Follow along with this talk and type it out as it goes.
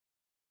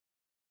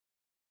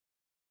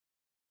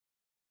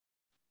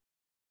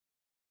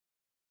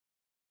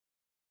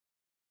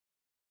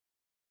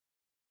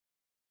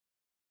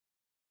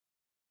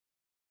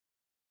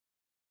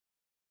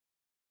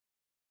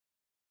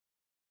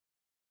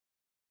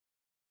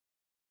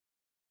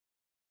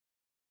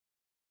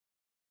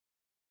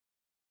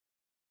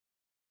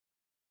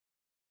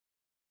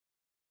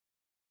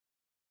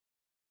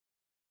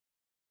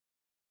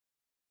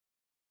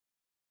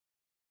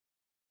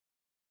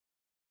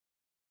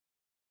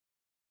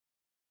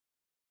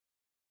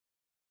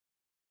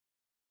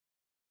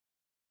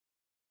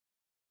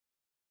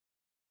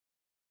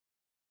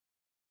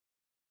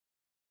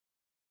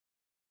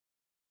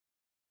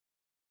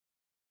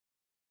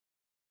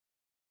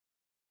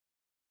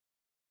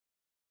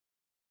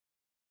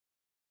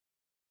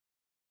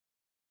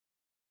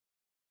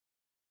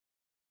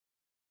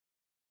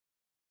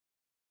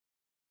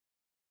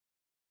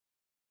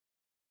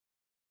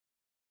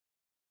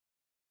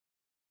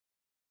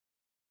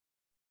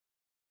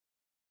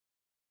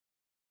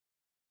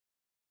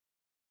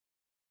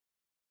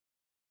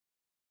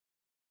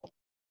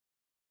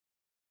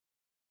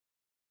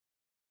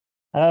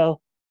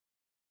Hello,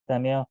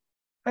 Samuel.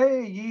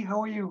 Hey, Yi,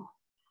 how are you?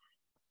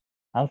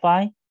 I'm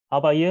fine. How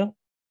about you?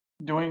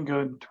 Doing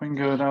good, doing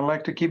good. I'd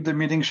like to keep the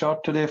meeting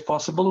short today if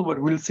possible,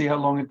 but we'll see how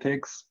long it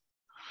takes.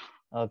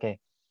 Okay.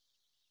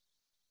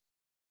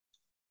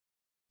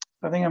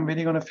 I think I'm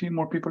waiting on a few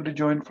more people to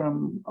join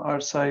from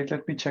our side.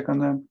 Let me check on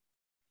them.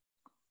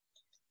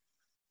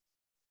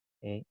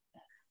 Okay.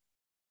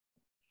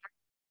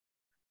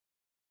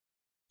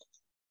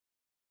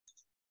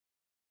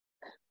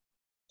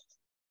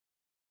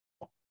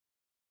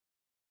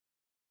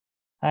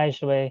 Hi,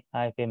 Shui.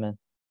 Hi, Feynman.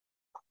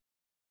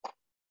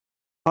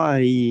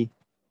 Hi.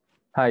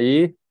 Hi,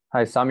 Yi.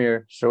 Hi,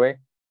 Samir. Shui.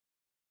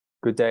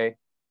 Good day.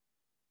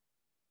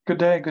 Good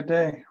day, good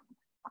day.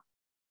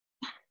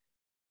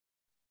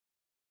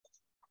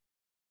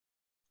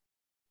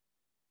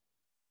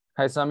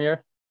 Hi,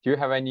 Samir. Do you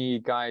have any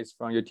guys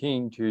from your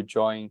team to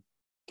join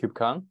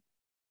KubeCon?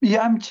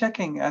 Yeah, I'm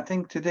checking. I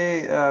think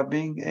today,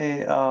 being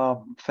a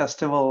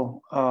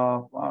festival,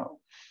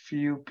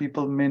 few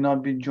people may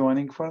not be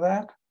joining for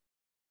that,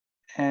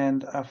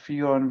 and a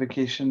few are on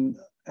vacation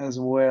as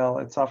well.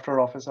 It's after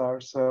office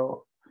hours,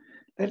 so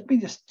let me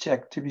just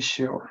check to be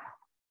sure.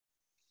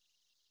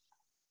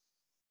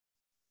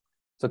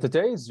 So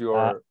today is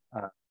your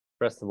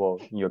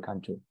festival in your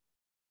country.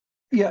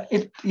 Yeah,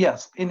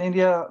 yes. In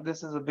India,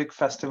 this is a big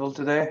festival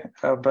today,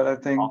 but I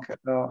think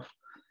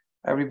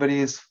everybody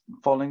is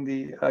following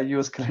the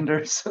US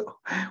calendar, so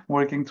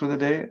working through the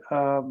day.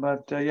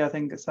 But yeah, I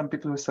think some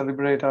people who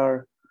celebrate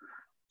are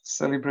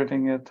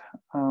celebrating it.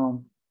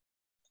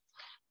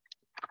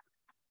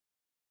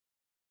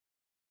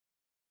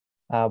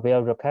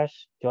 Will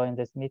Rakesh join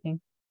this meeting?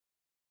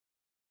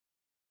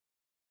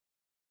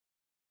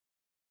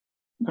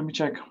 Let me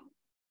check.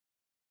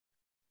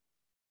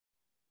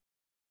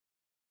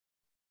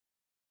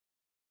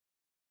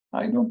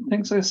 I don't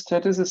think so. His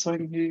status is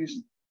showing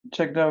he's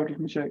checked out. Let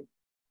me check.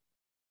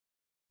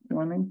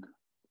 Joining.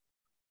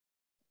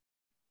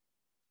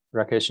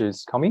 Rakesh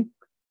is coming?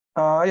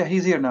 Yeah,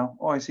 he's here now.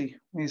 Oh, I see.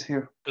 He's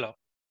here. Hello.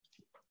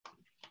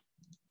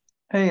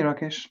 Hey,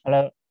 Rakesh.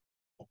 Hello.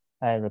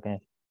 Hi,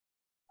 Rakesh.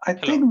 I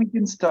think we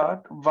can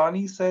start.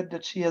 Vani said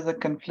that she has a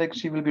conflict.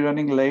 She will be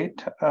running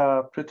late.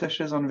 Pritish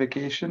is on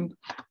vacation.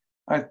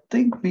 I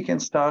think we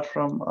can start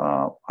from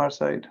our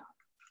side.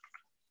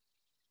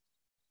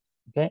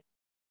 Okay.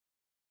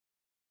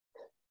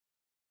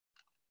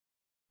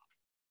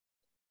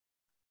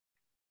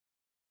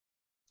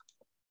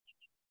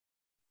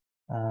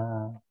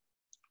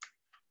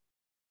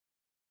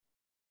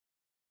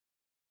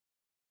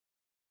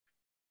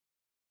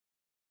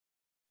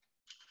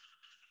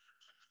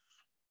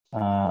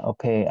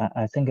 Okay,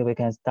 I think we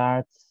can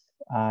start.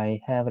 I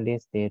have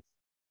listed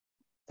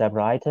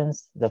several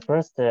items. The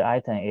first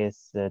item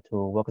is to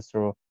walk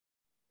through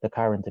the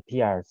current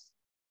PRs.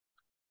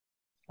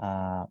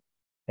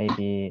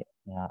 Maybe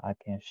I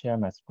can share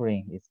my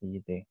screen. It's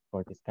easy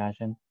for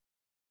discussion.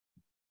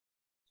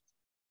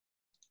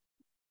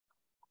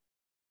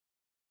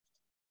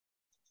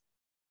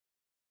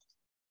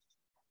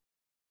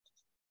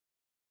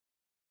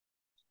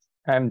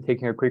 I'm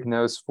taking a quick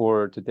notes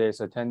for today's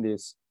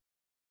attendees.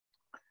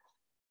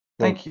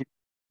 Thank you.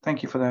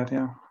 Thank you for that,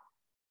 yeah.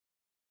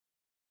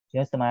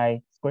 Here's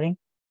my screen,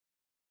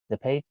 the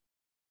page.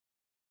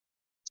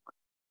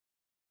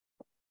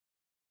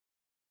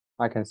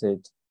 I can see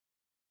it.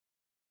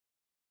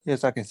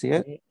 Yes, I can see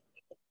it.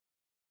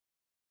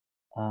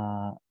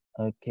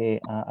 Okay,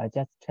 I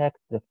just checked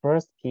the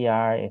first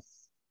PR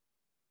is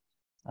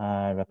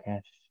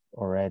Rakesh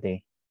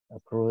already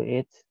approved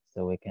it,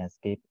 so we can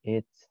skip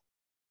it.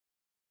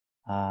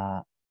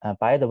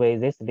 By the way,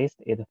 this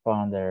list is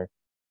from the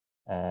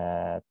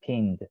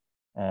pinned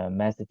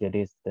message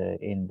list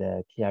in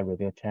the PR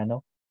review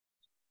channel.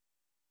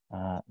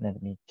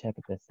 Let me check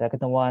the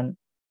second one.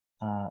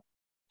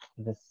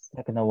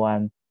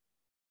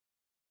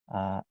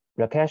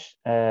 Rakesh,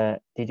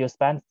 did you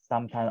spend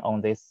some time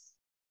on this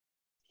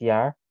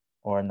PR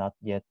or not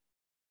yet?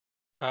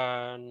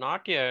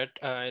 Not yet.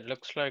 It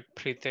looks like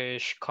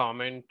Pritesh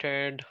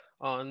commented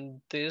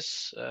on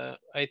this.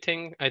 I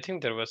think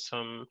there was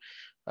some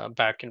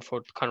back and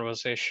forth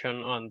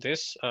conversation on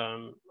this.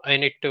 I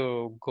need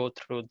to go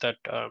through that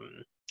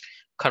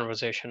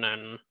conversation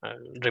and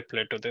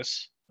reply to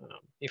this.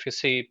 If you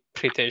see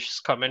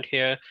Pritesh's comment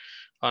here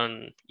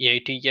on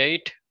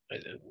 88,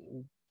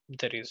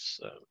 there is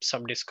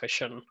some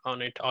discussion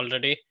on it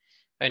already.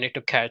 I need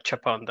to catch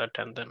up on that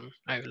and then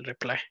I will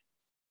reply.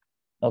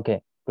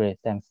 Okay, great,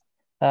 thanks.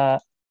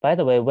 By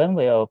the way, when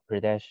will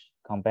Pradesh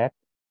come back?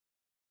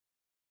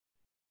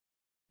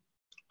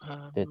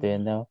 Do you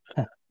know?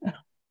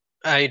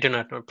 I do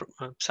not know.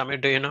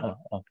 Samir, do you know?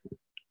 Oh.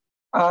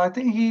 I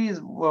think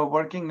he's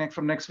working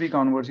from next week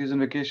onwards. He's on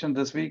vacation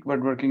this week, but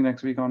working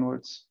next week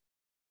onwards.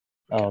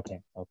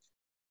 Okay.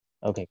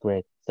 Okay,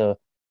 great. So,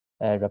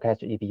 Rakesh,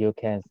 if you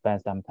can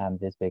spend some time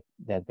this week,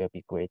 that will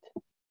be great.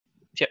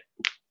 Yeah.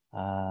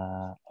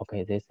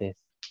 Okay, this.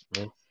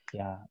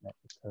 Yeah,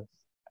 because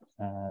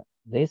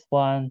this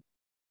one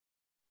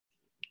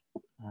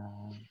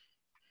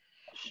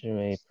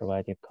Sherry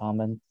provided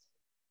comments.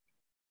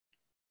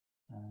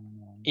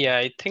 Yeah,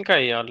 I think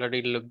I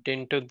already looked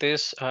into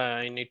this.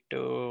 I need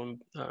to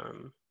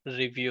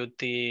review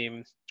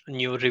the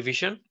new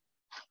revision.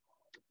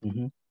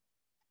 Mhm.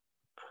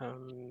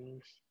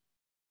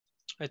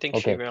 I think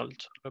Okay. she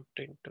also looked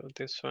into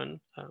this one.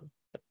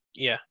 But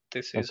yeah,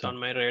 this is Okay. on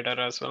my radar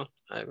as well.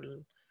 I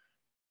will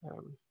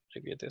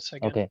review this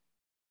again. Okay.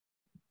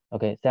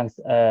 Okay, thanks.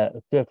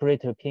 Feel free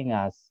to ping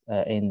us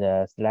in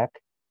the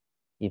Slack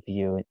if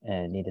you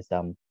need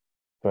some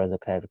further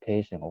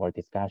clarification or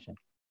discussion.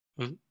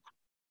 Mhm.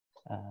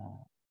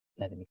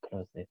 Let me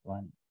close this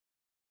one.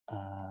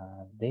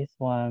 This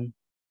one,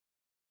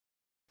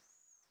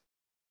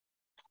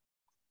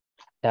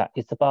 yeah,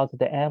 it's about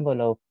the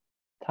envelope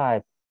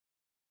type.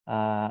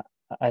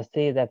 I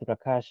see that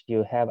Prakash,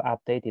 you have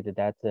updated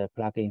that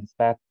plugin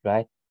spec,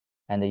 right?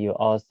 And you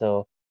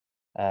also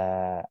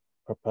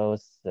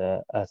propose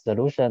a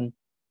solution.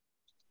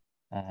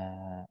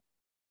 I'm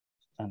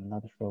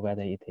not sure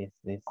whether it is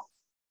this.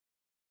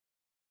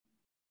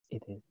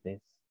 It is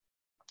this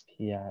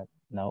PR.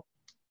 No,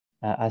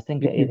 I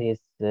think it is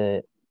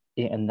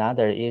in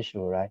another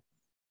issue, right?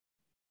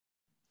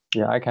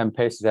 Yeah, I can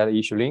paste that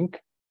issue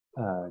link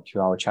to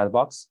our chat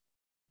box.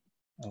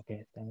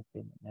 Okay, thanks.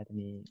 Let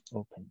me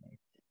open it.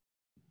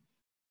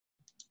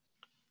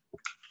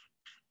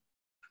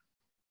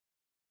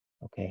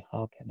 Okay,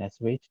 how can I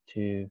switch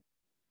to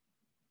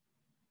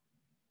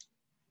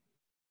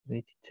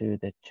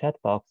the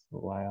chat box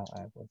while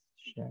I was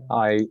sharing?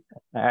 I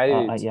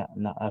added it. Yeah,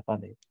 no, I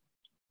found it.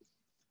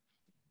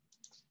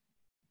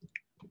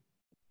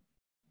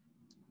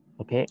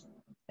 Okay,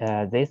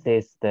 this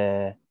is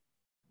the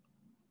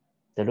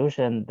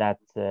solution that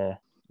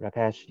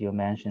Rakesh, you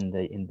mentioned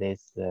in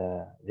this.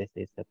 This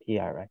is the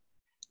PR, right?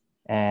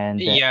 And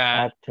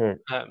Yeah. after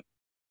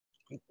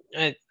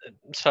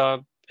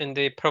So in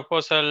the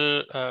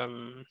proposal,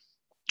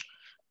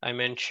 I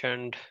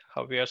mentioned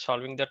how we are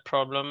solving that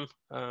problem.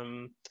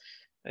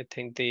 I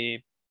think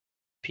the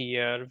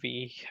PR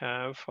we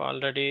have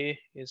already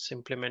is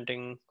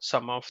implementing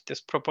some of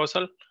this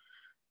proposal.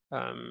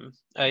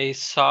 I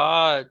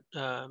saw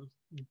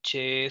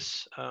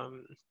Jay's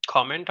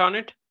comment on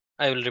it.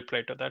 I will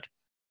reply to that.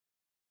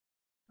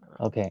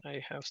 okay,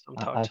 I have some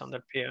thoughts on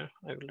that PR.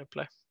 I will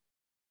reply.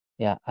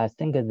 Yeah, I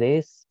think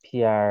this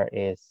PR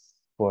is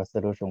for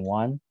solution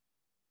 1,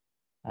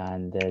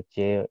 and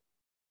Jay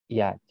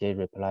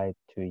replied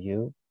to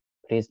you.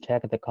 Please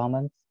check the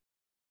comments.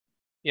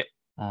 Yep.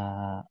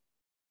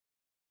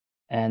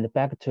 And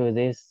back to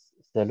this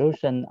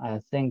solution, I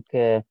think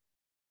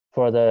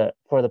for the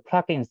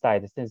plugin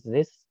side, since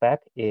this spec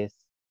is,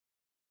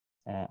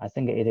 I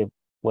think it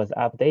was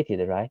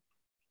updated, right?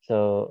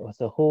 So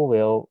who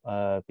will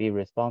be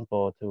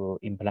responsible to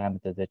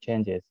implement the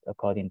changes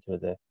according to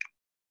the?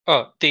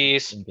 Oh, the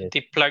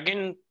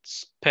plugin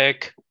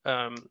spec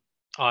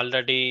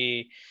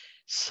already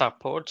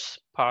supports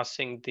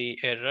passing the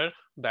error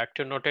back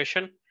to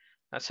notation,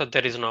 so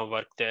there is no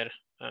work there.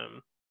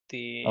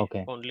 The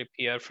only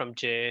PR from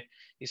J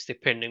is the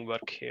pending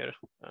work here,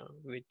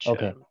 which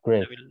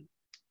great. I will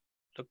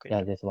look into.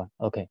 Yeah, this one.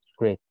 Okay,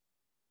 great.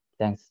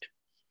 Thanks.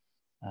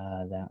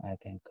 Then I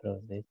can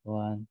close this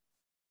one.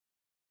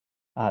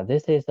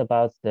 This is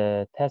about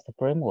the test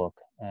framework.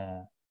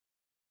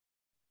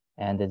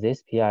 And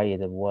this PR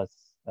was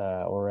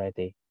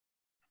already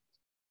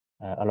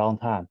a long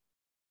time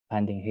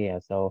pending here.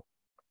 So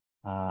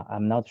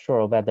I'm not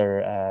sure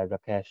whether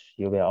Rakesh,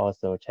 you will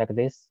also check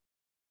this.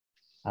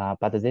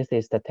 But this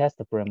is the test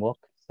framework.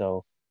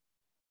 So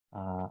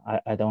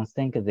I don't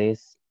think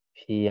this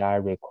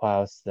PR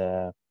requires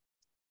a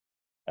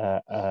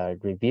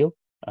review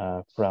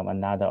from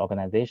another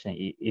organization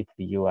if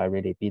you are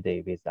really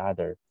busy with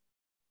other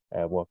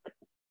work.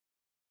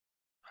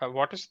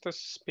 What is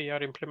this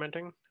PR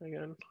implementing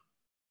again?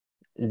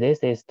 This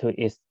is to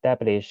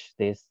establish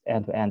this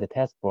end-to-end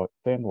test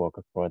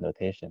framework for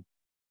notation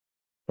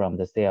from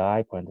the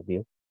CLI point of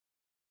view.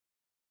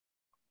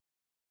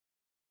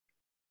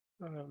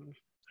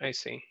 I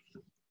see.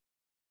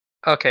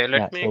 Okay,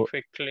 let me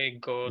quickly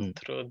go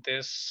through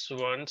this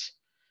once.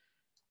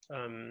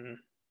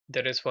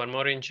 There is one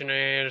more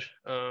engineer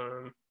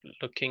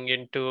looking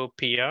into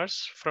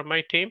PRs from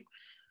my team.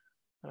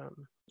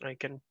 I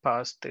can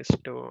pass this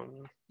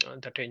to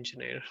that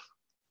engineer.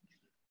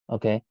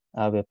 Okay,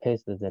 I will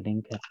paste the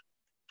link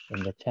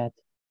in the chat.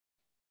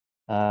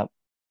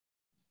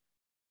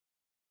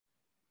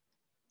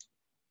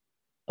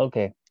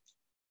 Okay.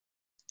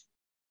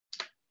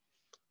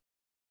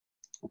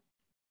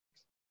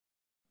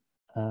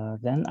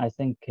 Then I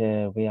think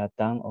we are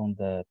done on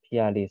the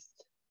PR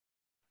list.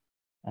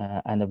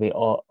 And we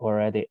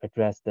already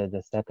addressed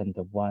the second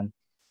one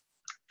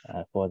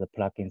for the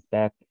plugin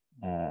spec.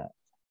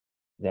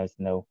 There's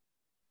no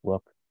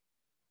work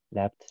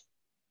left.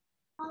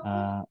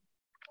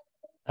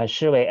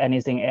 Shui,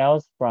 anything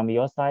else from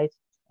your side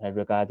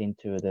regarding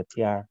to the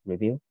PR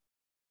review?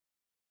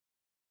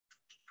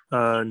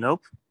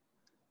 Nope.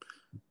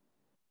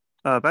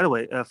 By the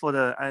way, for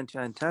the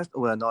end-to-end test,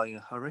 we are not in a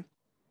hurry.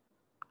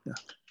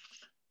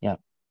 Yeah.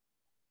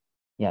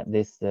 yeah,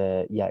 this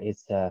yeah,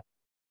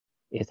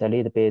 it's a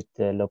little bit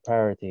low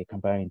priority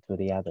comparing to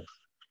the others.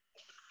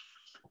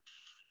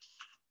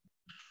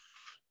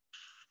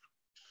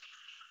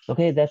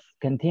 Okay, let's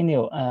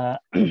continue.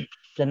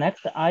 The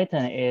next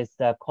item is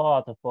the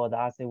court for the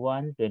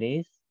RC1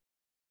 release.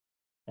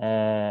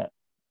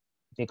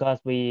 Because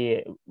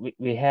we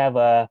have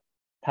a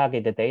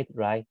target date,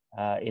 right?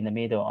 In the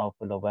middle of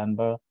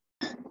November.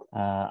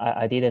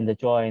 I didn't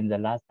join the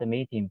last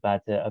meeting,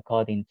 but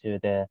according to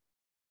the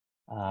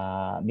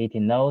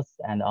meeting notes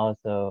and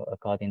also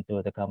according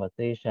to the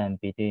conversation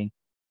between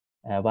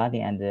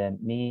Wani and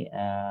me,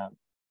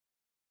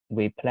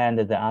 we planned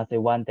the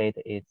RC1 date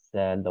is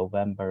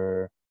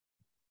November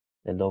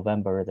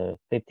the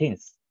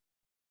 15th.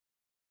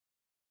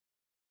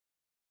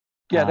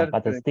 Yeah, that's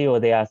but correct. still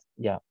there are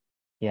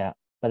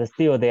but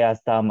still there are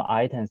some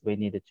items we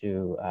need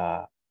to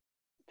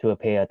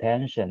pay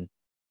attention.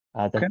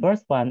 The Okay.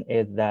 first one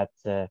is that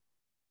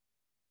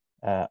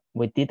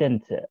we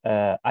didn't.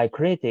 I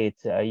created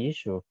an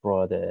issue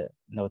for the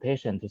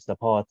notation to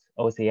support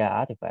OCI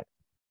artifact,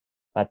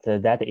 but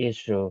that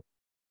issue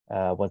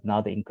was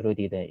not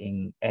included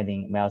in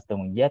any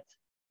milestone yet.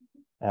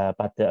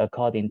 But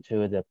according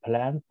to the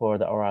plan for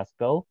the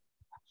ORASCO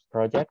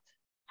project,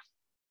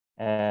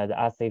 the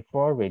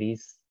RC4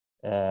 release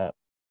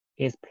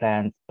is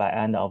planned by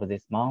end of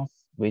this month,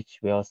 which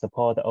will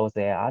support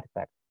OCI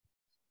artifact.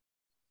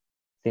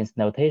 Since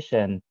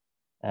notation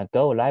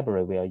Go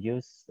library will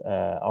use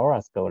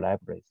Aura's Go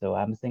library, so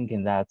I'm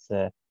thinking that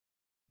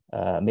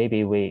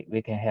maybe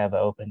we can have an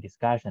open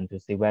discussion to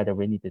see whether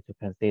we need to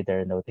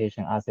consider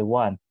notation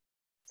RC1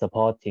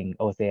 supporting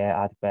OCI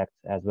artifacts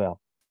as well.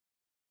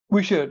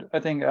 We should. I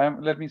think.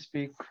 Let me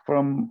speak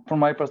from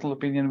my personal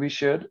opinion. We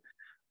should.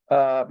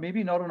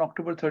 Maybe not on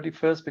October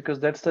 31st because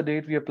that's the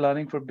date we are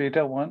planning for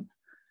beta 1.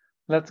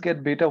 Let's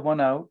get beta 1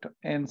 out,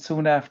 and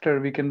soon after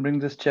we can bring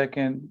this check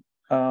in.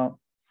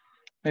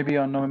 Maybe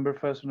on November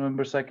 1st,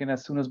 November 2nd,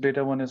 as soon as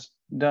beta 1 is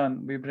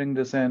done, we bring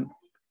this in.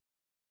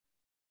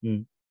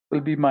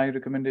 Will be my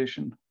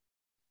recommendation.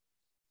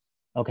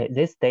 Okay,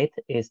 this date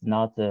is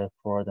not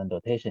for the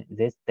notation.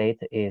 This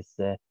date is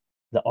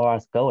the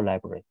ORA's Go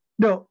library.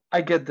 No, I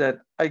get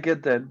that. I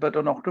get that. But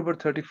on October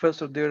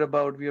 31st or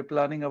thereabout, we are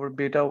planning our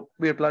beta.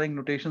 We are planning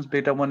notations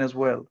beta 1 as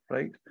well,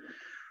 right?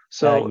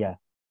 So yeah.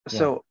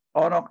 So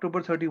on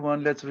October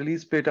 31, let's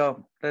release beta.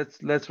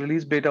 Let's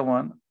release beta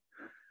 1,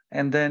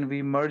 and then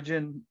we merge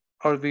in,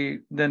 or we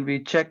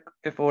check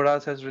if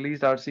ORAS has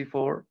released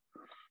RC4.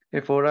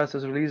 If ORAS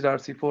has released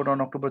RC4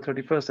 on October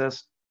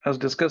 31st, as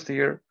discussed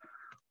here,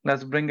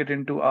 let's bring it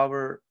into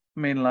our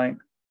main line,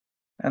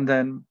 and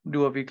then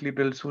do a weekly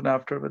build soon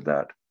after with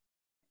that.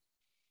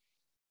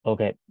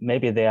 Okay,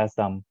 maybe there are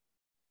some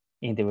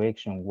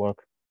integration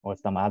work or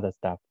some other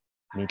stuff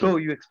needed. Oh,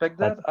 you expect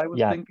that? But, I was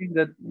thinking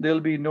that there'll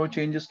be no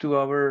changes to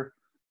our.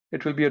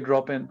 It will be a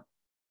drop-in.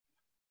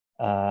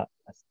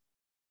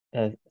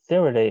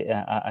 Theoretically,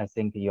 I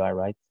think you are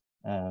right.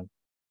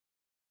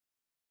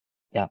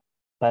 Yeah,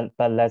 but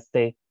let's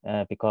say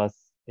because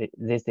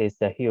this is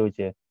a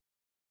huge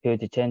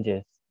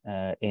changes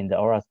in the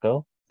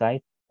ORASCO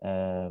side.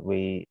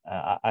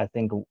 I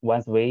think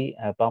once we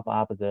bump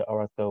up the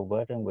ORASCO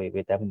version, we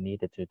definitely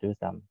need to do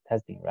some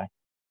testing, right?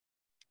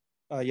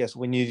 Yes,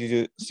 we need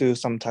to do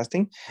some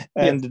testing,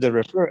 and the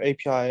refer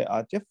API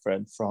are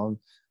different from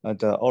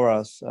the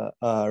ORAS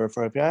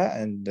refer API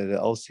and the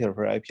OC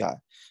refer API.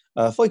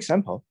 For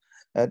example,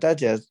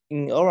 that is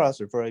in ORAS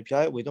refer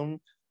API, we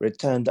don't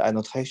return the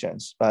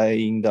annotations, but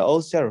in the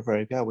OC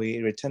refer API, we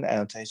return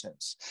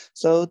annotations.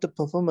 So the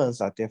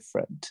performance are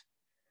different.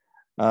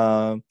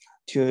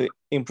 To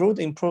improve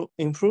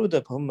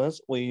the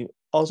performance, we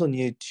also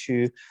need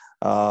to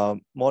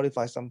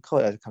modify some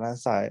code at the client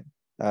side.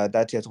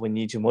 That is, we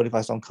need to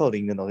modify some code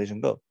in the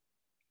notation Go.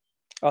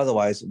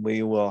 Otherwise,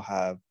 we will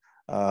have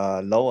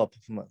lower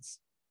performance.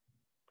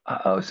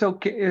 So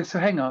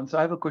hang on. So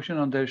I have a question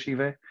on there,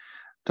 Shive.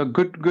 So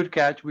good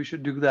catch. We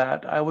should do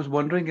that. I was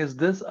wondering, is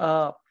this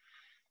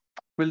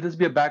will this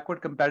be a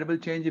backward compatible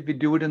change if we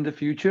do it in the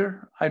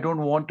future? I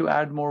don't want to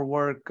add more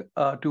work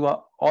to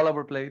all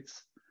our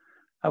plates.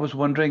 I was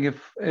wondering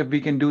if we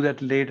can do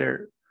that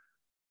later.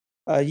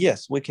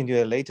 Yes, we can do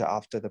it later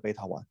after the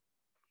beta 1.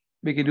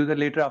 We can do that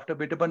later after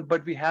beta 1,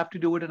 but we have to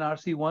do it in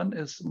RC1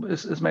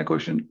 is my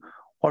question,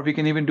 or we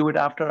can even do it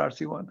after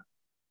RC1.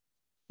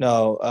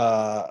 No,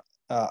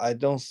 I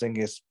don't think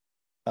it's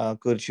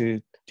good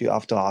to do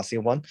after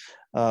RC1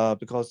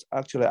 because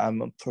actually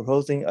I'm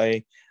proposing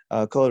a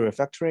code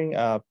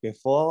refactoring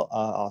before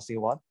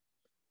RC1.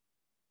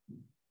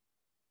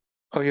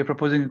 Oh, you're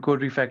proposing a code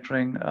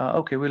refactoring.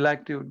 Okay,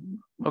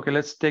 okay,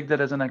 let's take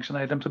that as an action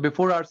item. So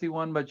before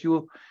RC1, but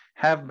you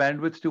have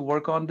bandwidth to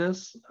work on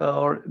this,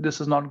 or this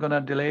is not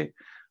gonna delay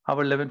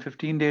our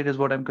 11/15 date is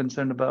what I'm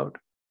concerned about.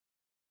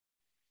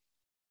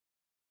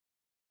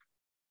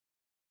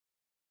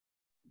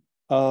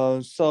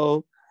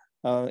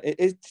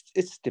 It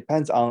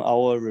depends on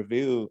our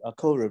review,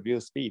 code review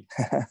speed,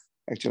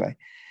 actually.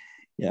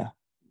 Yeah.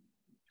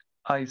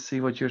 I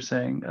see what you're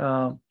saying.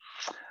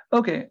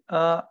 Okay,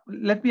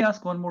 let me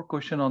ask one more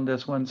question on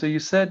this one. So you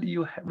said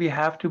we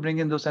have to bring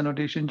in those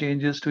annotation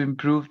changes to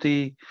improve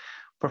the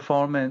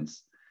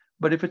performance,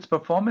 but if it's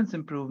performance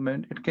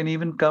improvement, it can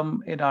even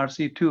come in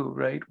RC2,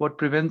 right?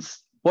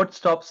 What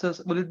stops us?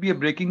 Will it be a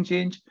breaking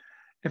change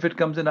if it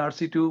comes in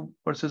RC2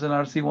 versus an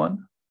RC1?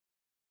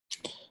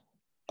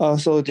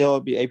 So there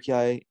will be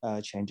API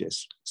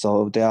changes.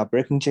 So there are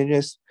breaking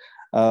changes.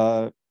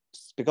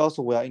 Because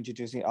we are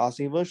introducing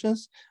RC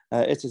versions,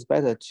 it is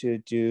better to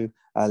do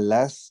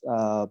less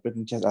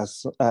breaking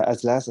changes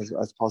as less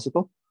as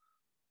possible.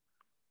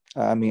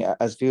 I mean,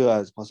 as few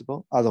as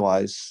possible.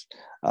 Otherwise,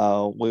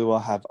 we will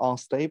have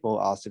unstable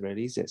RC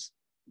releases.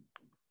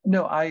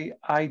 No,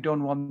 I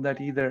don't want that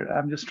either.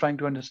 I'm just trying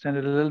to understand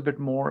it a little bit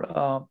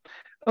more.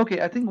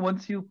 Okay, I think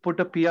once you put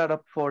a PR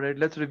up for it,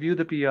 let's review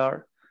the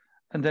PR,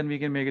 and then we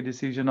can make a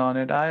decision on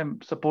it. I am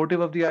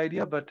supportive of the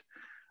idea, but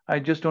I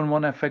just don't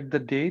want to affect the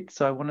date.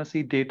 So I want to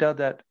see data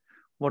that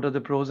what are the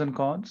pros and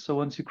cons. So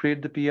once you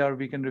create the PR,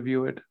 we can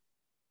review it.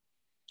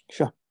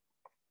 Sure.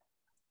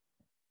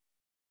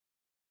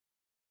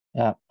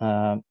 Yeah.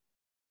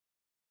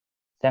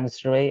 Thanks,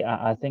 Sri.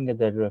 I think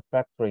the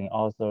refactoring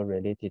also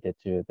related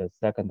to the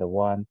second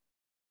one.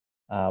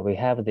 We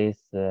have this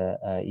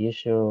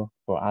issue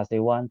for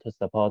RC1 to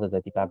support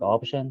the debug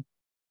option,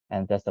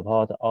 and the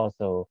support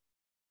also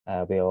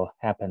will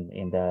happen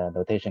in the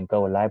Notation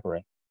Go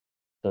library.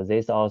 So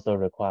this also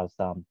requires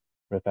some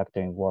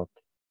refactoring work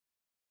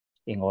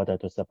in order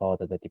to support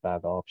the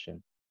debug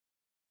option.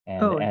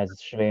 And as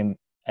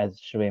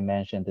Sri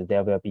mentioned,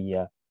 there will be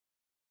a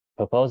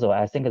proposal.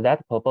 I think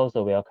that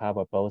proposal will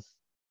cover both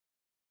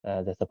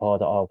the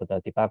support of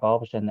the debug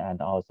option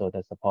and also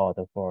the support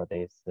for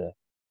this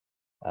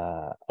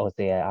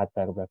OCI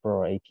artifact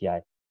referral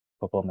API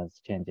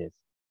performance changes.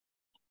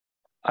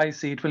 I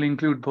see. It will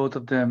include both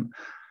of them.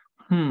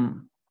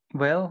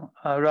 Well,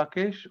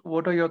 Rakesh,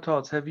 what are your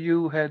thoughts? Have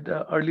you had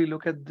an early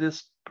look at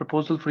this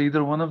proposal for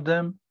either one of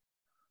them?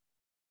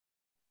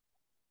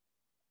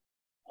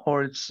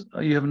 Or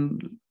you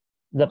haven't?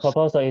 The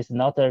proposal is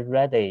not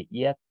ready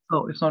yet.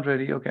 Oh, it's not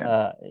ready.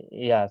 Okay.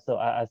 Yeah, so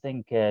I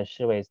think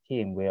Shiwei's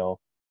team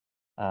will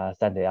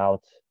send it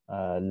out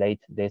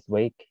late this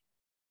week,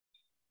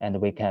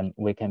 and we can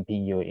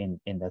ping you in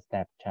the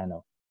Slack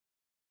channel.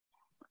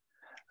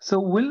 So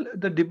will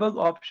the debug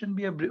option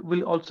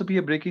will also be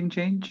a breaking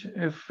change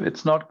if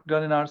it's not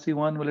done in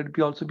RC1? Will it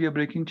also be a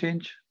breaking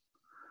change?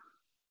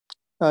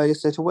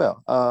 Yes, it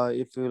will.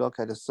 If you look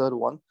at the third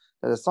one,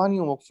 the signing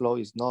workflow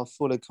is not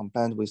fully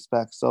compliant with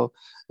spec. So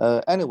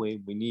anyway,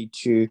 we need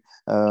to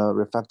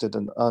refactor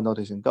the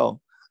notation Go.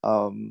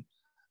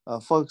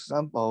 For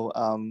example,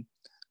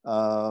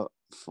 the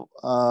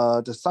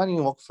signing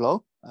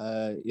workflow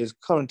is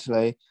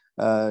currently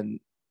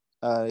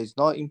is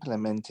not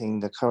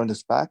implementing the current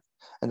spec.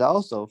 And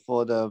also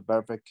for the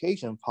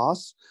verification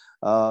pass,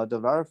 the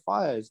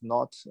verifier is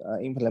not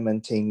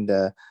implementing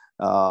the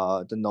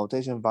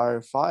notation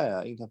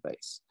verifier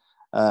interface.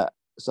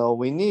 So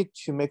we need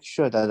to make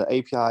sure that the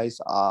APIs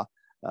are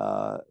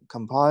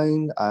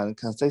compliant and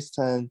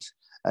consistent,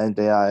 and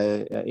they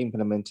are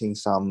implementing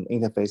some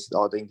interfaces,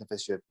 or the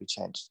interface should be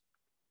changed.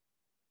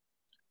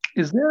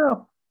 Is there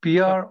a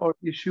PR or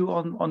issue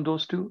on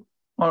those two,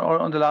 or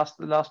on the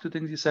last two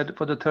things you said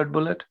for the third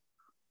bullet?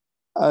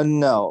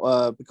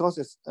 No, because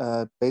it's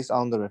based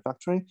on the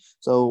refactoring.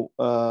 So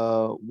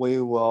we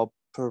will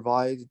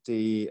provide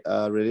the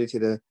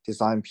related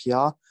design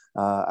PR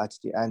at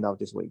the end of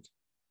this week.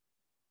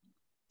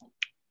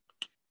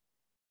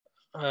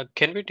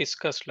 Can we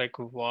discuss like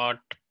what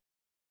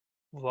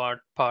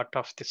part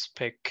of the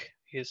spec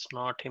is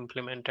not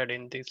implemented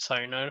in the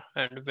signer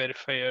and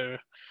verifier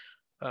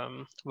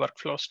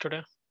workflows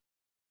today?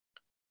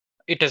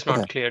 It is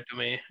not clear to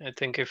me. I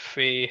think if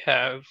we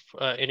have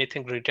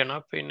anything written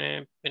up in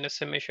a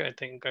submission, I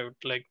think I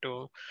would like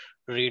to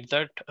read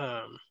that.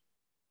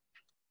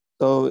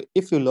 So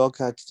if you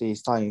look at the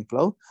signing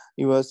flow,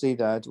 you will see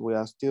that we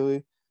are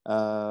still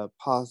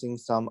passing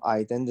some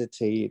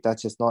identity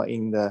that is not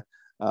in the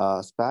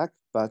spec,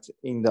 but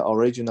in the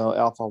original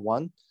Alpha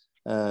 1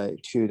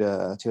 to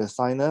the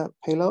signer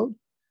payload.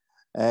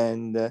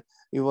 And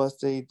you will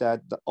see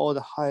that all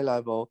the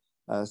high-level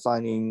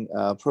signing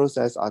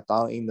process are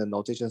done in the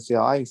notation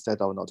CLI instead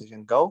of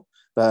notation Go.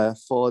 But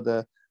for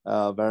the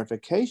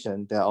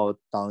verification, they're all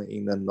done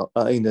in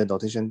the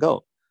notation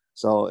Go.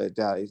 So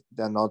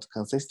they're not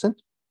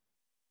consistent.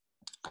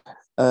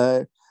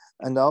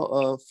 And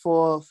now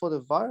for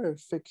the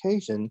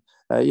verification,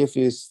 if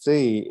you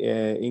see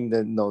in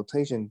the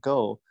notation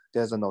Go,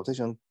 there's a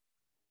notation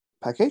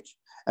package,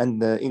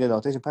 and in the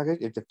notation package,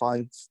 it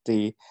defines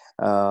the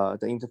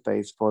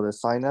interface for the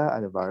signer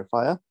and the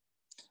verifier.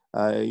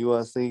 You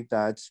will see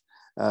that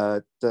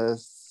the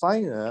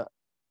signer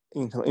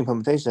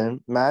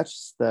implementation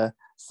matches the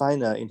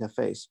signer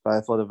interface,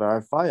 but for the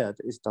verifier,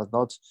 it does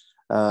not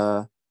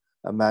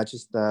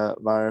matches the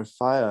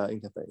verifier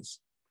interface.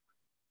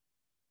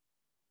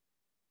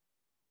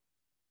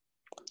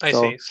 I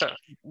see.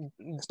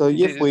 So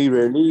if we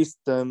release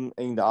them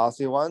in the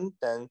RC1,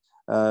 then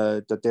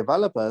the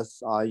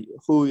developers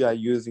who are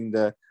using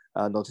the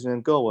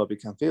Notation Go will be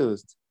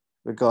confused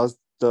because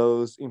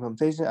those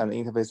implementation and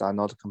interface are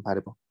not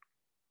compatible.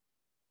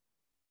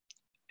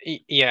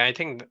 Yeah, I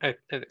think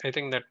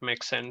that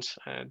makes sense.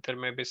 There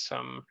may be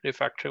some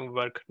refactoring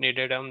work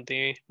needed on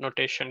the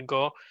Notation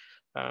Go.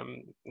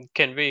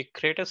 Can we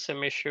create a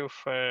sim issue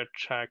for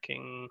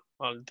tracking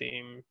all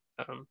the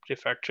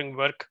refactoring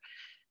work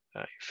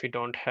if we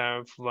don't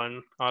have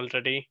one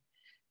already?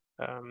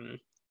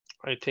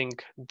 I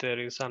think there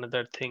is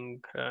another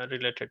thing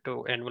related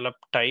to envelope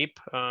type.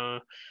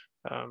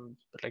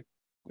 Like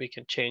we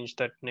can change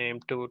that name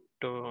to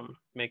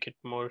make it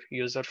more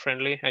user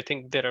friendly. I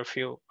think there are a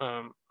few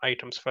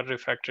items for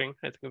refactoring.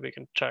 I think we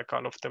can track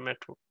all of them at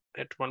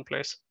one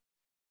place.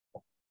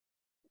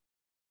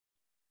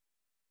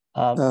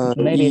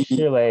 Maybe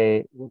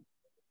Shiwei,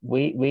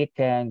 we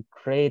can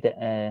create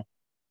a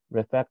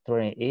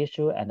refactoring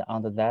issue, and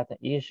under that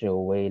issue,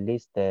 we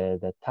list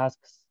the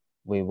tasks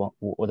we want,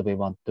 what we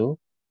want to do.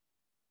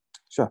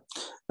 Sure.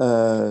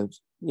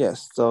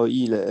 Yes. So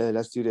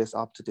let's do this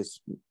after this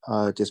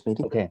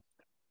meeting. Okay.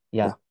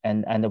 Yeah.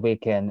 And we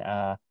can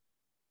add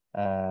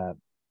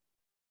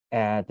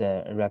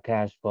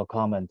Rakesh for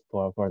comment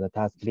for the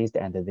task list,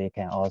 and they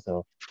can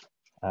also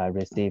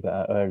receive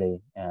early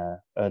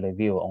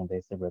view on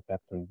this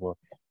refactoring work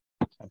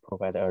and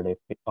provide early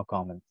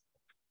comments.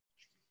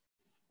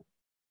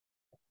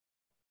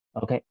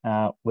 Okay,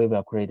 we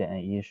will create an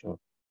issue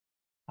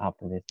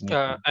after this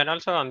meeting. And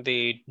also on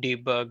the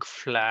debug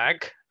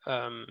flag,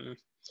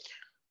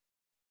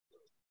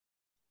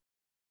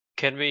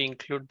 can we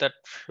include that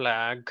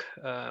flag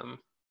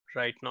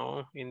right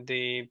now in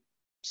the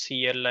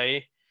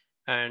CLI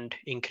and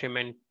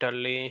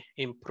incrementally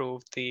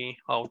improve the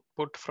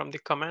output from the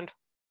command?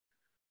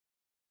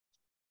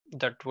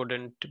 That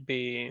wouldn't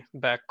be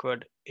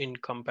backward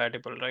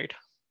incompatible, right?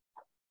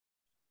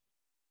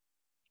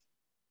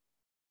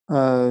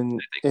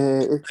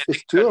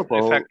 It's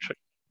doable.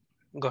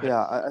 Go ahead.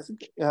 Yeah,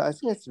 I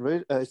think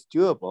it's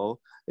doable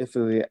if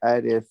we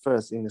add it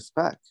first in the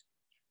spec.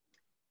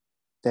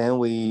 Then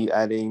we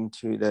add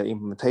into the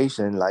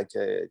implementation, like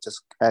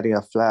just adding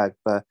a flag,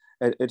 but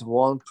it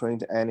won't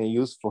print any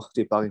useful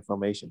debug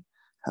information,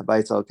 but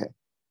it's okay.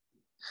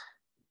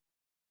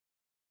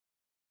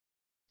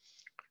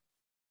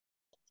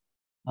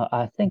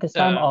 I think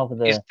some of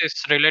the... Is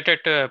this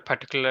related to a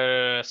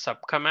particular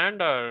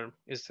subcommand, or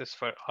is this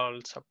for all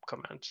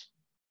subcommands?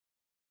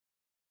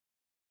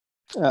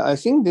 I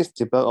think this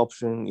debug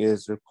option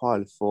is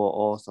required for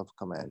all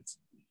subcommands.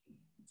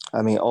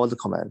 I mean, all the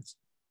commands.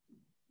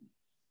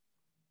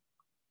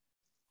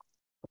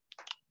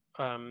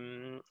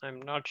 I'm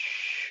not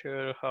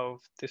sure how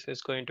this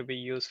is going to be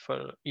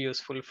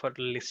useful for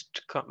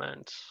list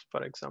commands,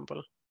 for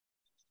example.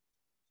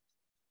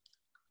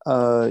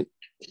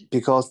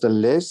 Because the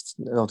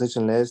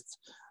notation list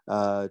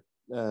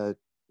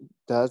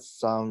does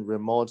some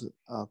remote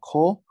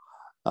call,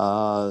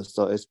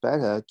 so it's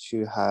better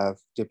to have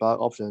debug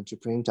option to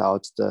print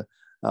out the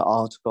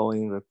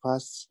outgoing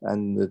requests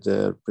and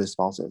the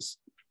responses,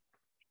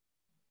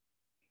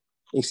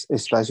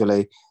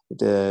 especially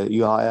the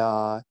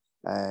URL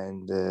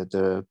and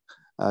the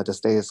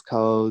status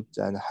code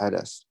and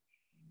headers.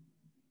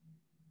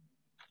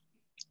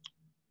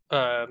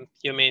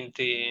 You mean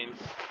the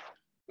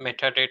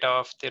metadata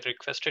of the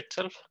request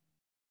itself?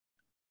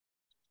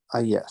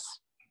 Yes.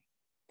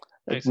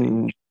 I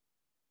see.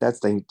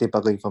 That's the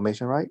debug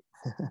information, right?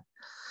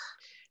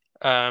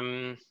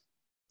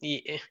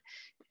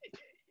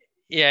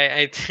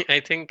 Yeah, I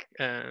think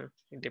it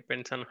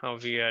depends on how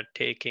we are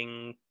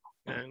taking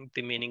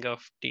the meaning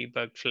of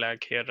debug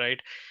flag here,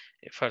 right?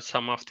 For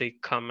some of the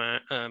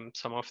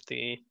some of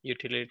the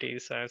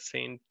utilities I've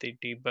seen, the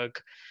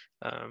debug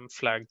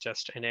flag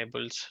just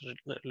enables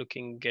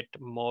get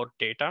more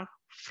data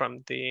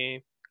from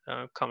the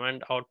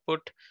command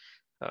output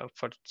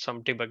for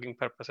some debugging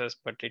purposes,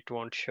 but it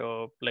won't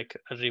show like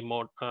a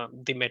remote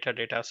the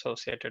metadata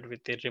associated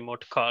with the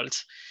remote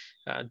calls.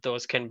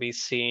 Those can be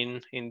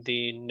seen in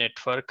the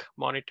network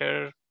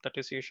monitor that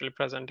is usually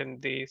present in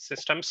the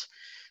systems,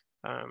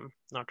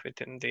 not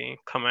within the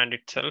command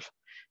itself.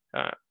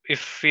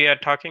 If we are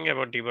talking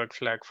about debug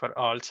flag for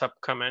all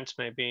subcommands,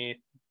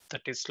 maybe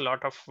that is a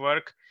lot of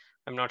work.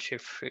 I'm not sure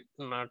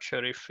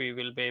if we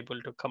will be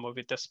able to come up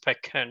with a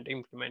spec and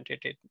implement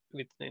it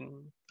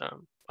within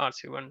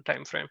RC1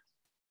 timeframe.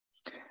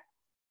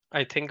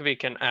 I think we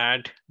can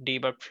add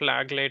debug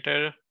flag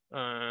later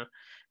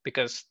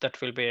because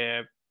that will be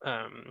a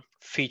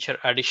feature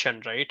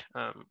addition, right?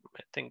 I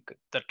think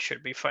that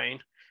should be fine.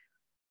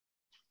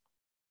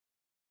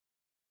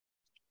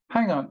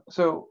 Hang on.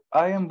 So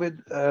I am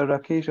with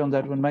Rakesh on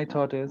that one. My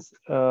thought is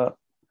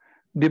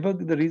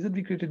debug. The reason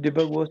we created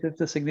debug was if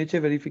the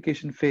signature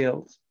verification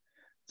fails.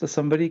 So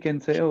somebody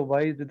can say, oh,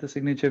 why did the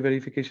signature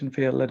verification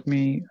fail? Let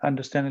me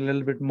understand a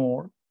little bit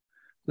more.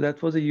 So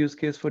that was a use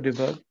case for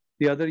debug.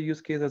 The other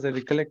use case, as I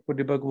recollect, for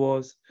debug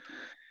was,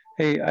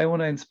 hey, I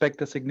want to inspect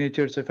the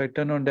signature. So if I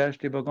turn on dash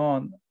debug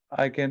on,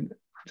 I can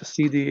just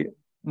see the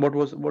what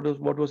was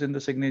in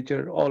the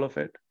signature, all of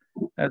it.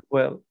 as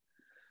well.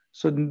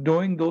 So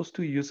knowing those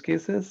two use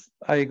cases,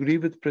 I agree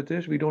with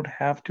Pritish. We don't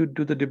have to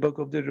do the debug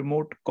of the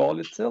remote call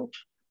itself,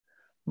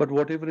 but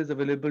whatever is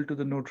available to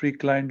the notary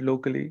client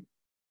locally.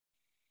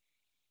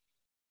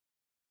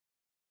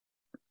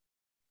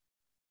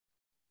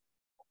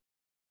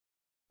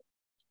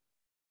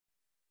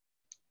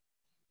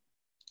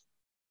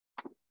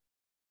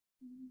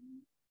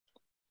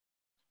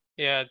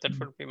 Yeah, that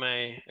would be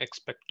my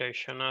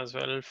expectation as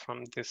well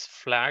from this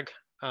flag.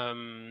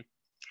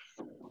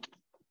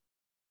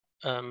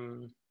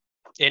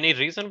 Any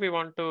reason we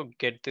want to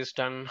get this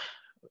done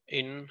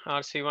in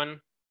RC1?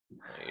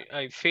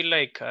 I feel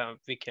like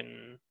we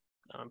can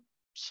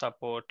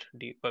support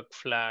debug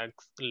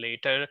flags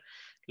later.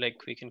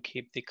 Like we can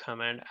keep the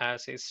command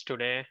as is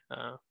today,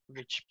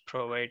 which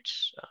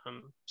provides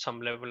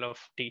some level of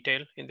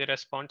detail in the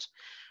response.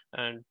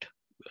 And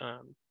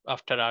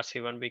after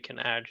RC1, we can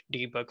add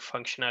debug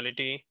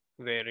functionality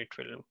where it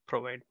will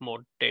provide more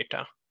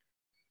data.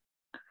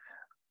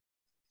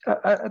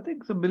 I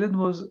think the Milind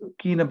was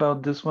keen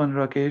about this one,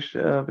 Rakesh.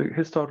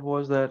 His thought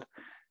was that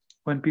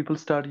when people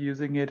start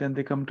using it and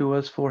they come to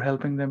us for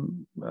helping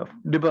them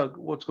debug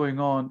what's going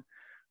on,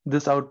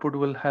 this output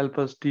will help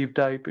us deep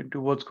dive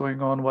into what's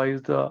going on. Why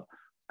is the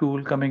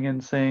tool coming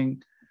in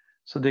saying,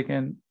 so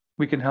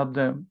we can help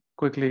them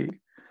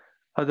quickly.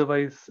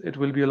 Otherwise, it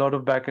will be a lot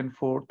of back and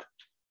forth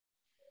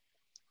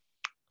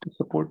to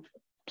support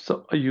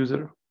a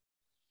user.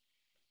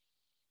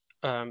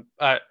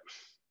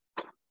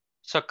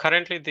 So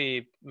currently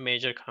the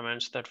major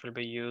commands that will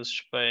be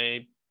used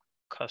by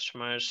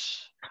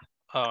customers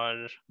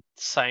are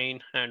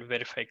sign and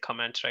verify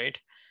commands, right?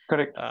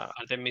 Correct.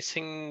 Are they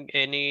missing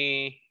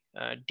any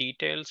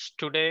details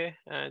today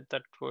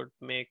that would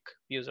make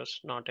users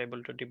not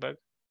able to debug?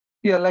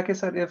 Yeah, like I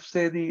said, if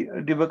say the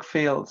debug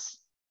fails,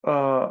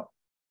 the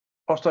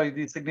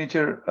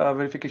signature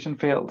verification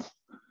fails,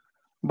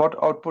 what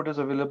output is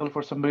available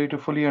for somebody to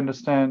fully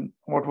understand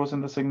what was in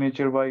the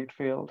signature, why it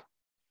failed?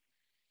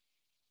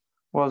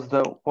 Was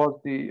the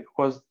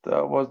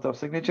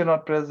signature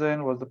not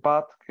present? Was the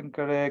path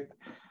incorrect?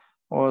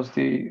 Was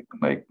the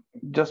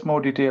just more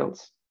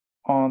details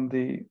on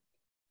the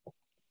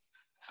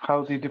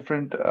how the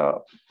different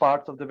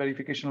parts of the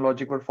verification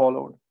logic were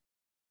followed?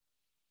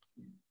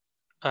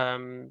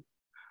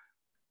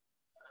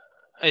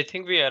 I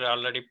think we are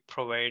already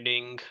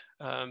providing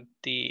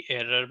the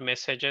error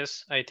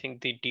messages. I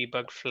think the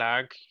debug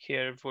flag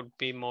here would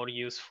be more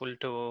useful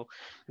to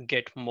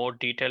get more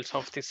details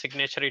of the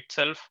signature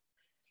itself.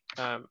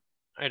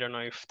 I don't know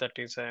if that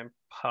is a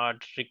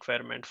hard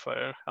requirement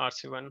for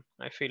RC1.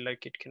 I feel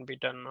like it can be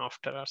done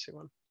after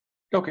RC1.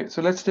 Okay,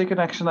 so let's take an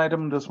action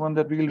item on this one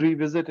that we'll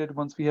revisit it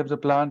once we have the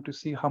plan to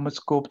see how much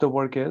scope the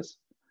work is.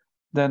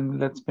 Then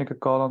let's make a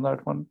call on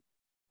that one.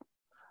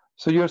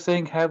 So you're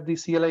saying have the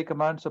CLI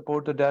command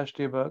support the dash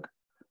debug,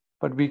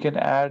 but we can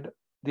add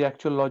the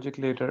actual logic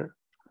later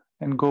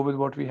and go with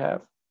what we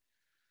have.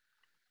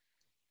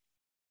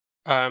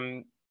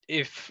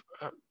 If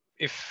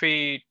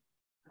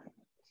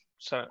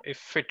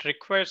it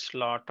requires a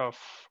lot of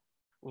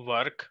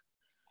work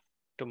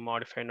to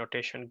modify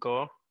notation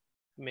Go,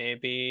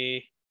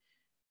 maybe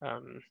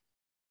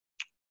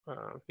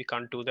we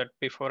can't do that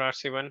before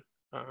RC1,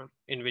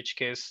 in which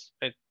case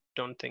I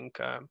don't think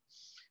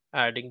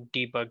adding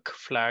debug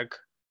flag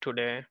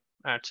today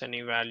adds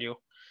any value.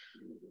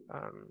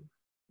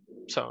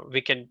 So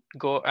we can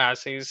go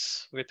as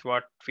is with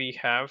what we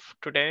have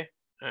today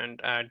and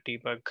add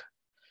debug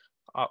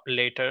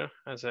later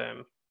as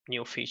a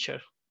new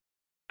feature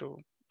to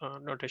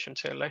notation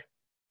CLI.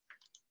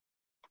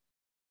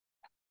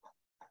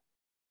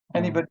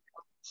 Anybody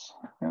else?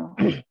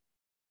 Yeah.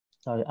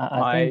 Sorry,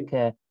 I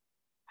think.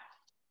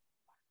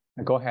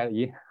 Go ahead,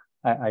 Yi.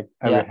 I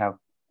Yeah. will have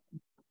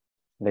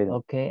later.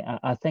 Okay,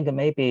 I think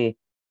maybe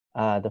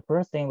the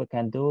first thing we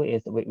can do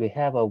is we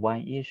have a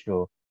one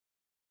issue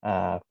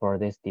for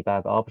this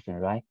debug option,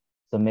 right?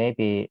 So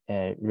maybe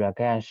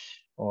Rakesh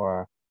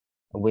or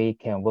we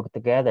can work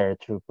together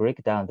to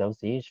break down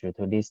those issues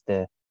to list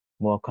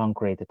more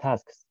concrete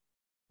tasks.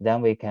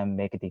 Then we can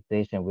make a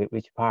decision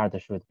which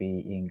part should be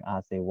in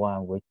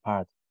RC1, which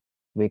part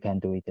we can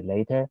do it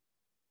later.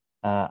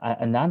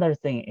 Another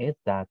thing is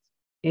that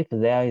if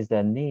there is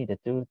a need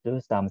to do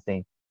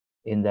something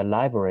in the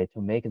library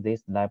to make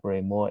this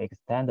library more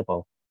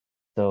extendable,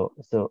 so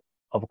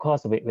of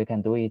course we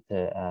can do it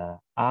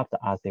after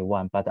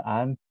RC1, but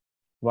I'm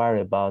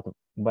worried about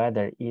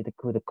whether it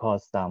could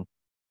cause some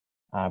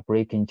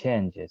breaking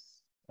changes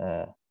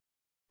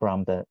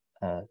from the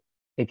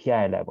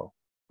API level,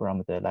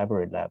 from the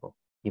library level,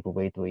 if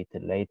we do it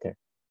later.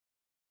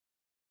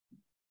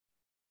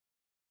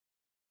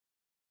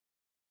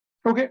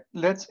 Okay,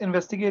 let's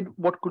investigate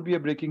what could be a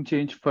breaking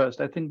change first.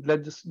 I think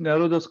let's just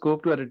narrow the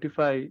scope to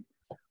identify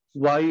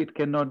why it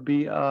cannot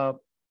be a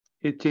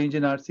change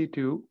in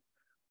RC2,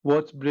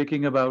 what's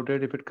breaking about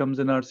it if it comes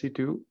in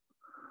RC2,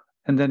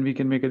 and then we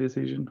can make a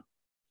decision.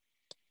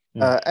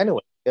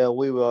 Anyway,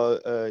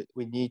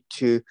 we need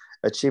to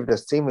achieve the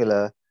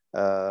similar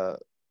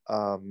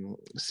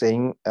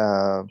thing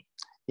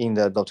in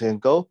the Notation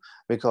Go,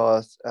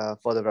 because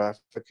for the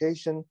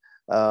verification,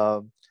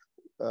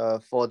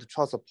 for the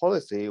transfer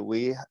policy,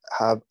 we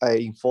have an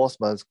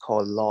enforcement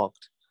called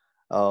logged.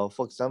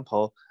 For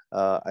example,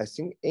 I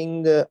think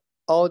in the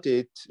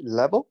audit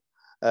level,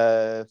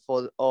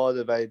 for all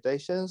the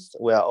validations,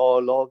 we are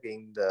all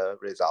logging the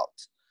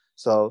result.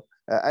 So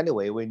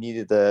anyway, we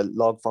needed the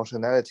log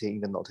functionality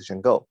in the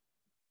Notation Go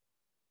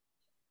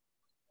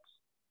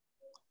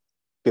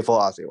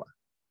before RC1.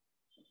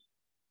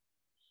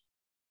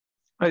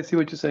 I see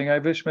what you're saying. I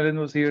wish Melin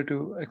was here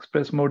to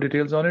express more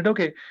details on it.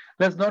 Okay,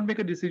 let's not make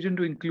a decision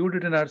to include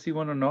it in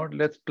RC1 or not.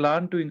 Let's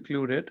plan to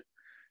include it.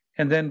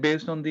 And then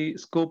based on the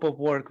scope of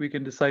work, we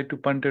can decide to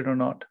punt it or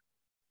not.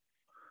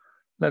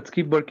 Let's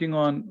keep working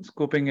on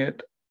scoping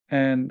it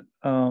and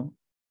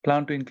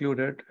plan to include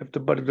it.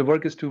 But if the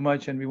work is too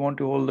much and we want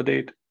to hold the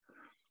date,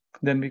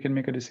 then we can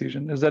make a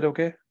decision. Is that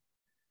okay?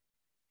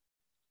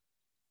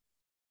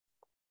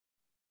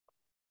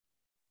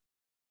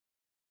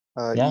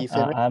 Yeah,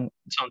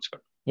 sounds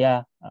good.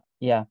 Yeah,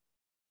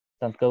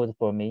 sounds good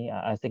for me.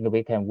 I think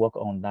we can work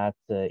on that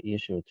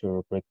issue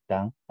to break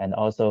down, and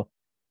also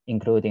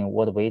including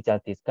what we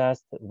just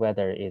discussed,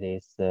 whether it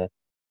is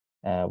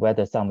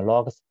whether some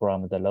logs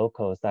from the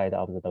local side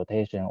of the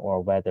notation,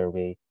 or whether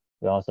we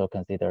also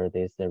consider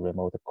this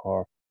remote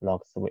core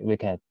logs. We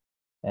can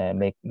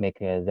make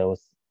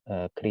those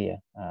clear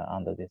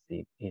under this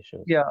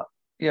issue. Yeah.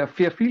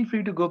 Feel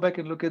free to go back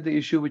and look at the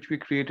issue which we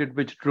created,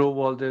 which drove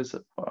all this.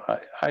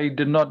 I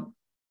did not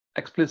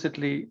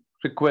explicitly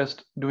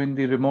request doing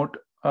the remote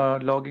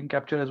logging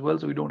capture as well,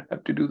 so we don't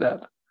have to do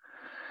that.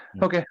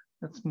 Okay,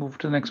 let's move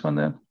to the next one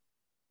then.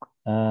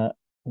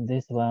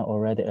 This one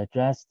already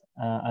addressed.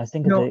 I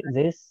think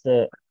this.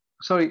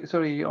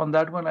 Sorry. On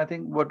that one, I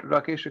think what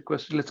Rakesh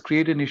requested, let's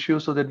create an issue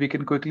so that we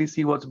can quickly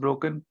see what's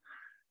broken,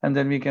 and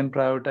then we can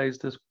prioritize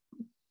this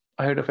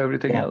ahead of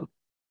everything else.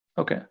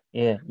 Okay.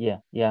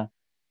 Yeah.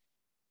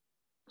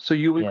 So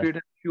you will create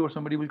an issue, or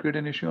somebody will create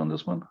an issue on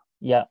this one?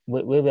 Yeah,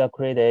 we will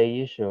create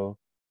an issue.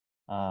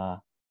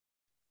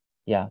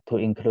 Yeah, to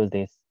include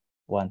this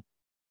one.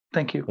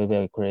 Thank you. We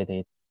will create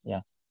it.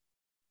 Yeah.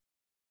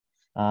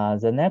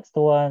 The next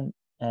one,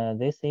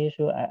 this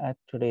issue,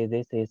 actually,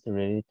 this is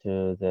related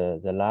to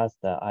the last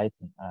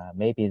item.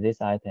 Maybe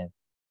this item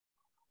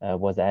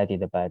was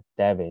added by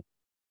David.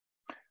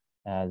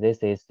 This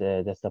is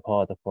the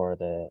support for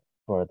the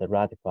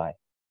ratify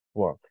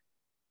work.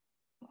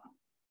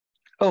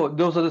 Oh,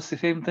 those are the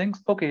same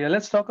things? Okay, yeah,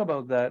 let's talk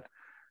about that.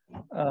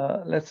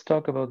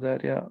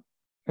 Yeah.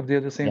 If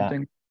they're the same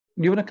thing.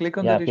 You want to click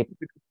on that issue?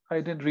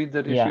 I didn't read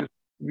that issue.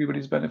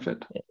 Everybody's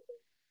benefit.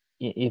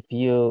 If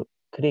you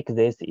click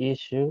this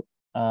issue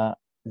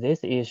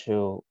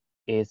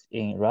is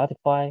in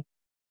ratify,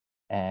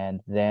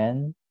 and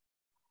then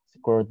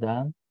scroll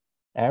down.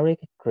 Eric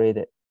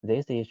created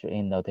this issue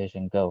in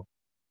Notation Go.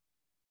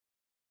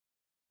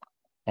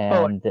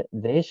 And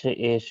this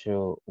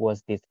issue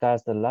was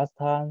discussed last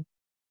time.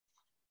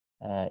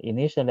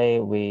 Initially,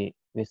 we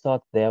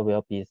thought there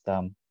will be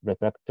some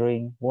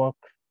refactoring work,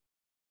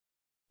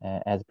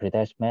 as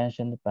Pritesh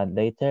mentioned, but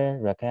later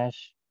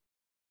Rakesh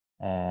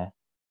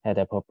had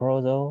a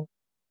proposal,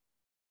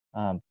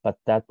 but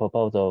that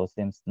proposal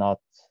seems not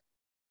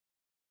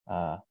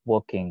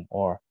working,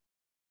 or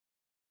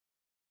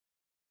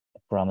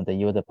from the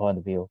user point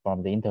of view,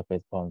 from the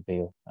interface point of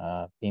view.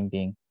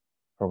 Bing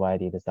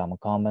provided some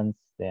comments,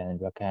 then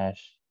Rakesh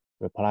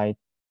replied.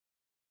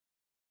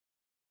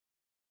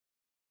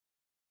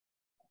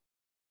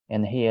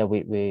 And here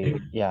we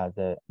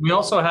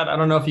also had, I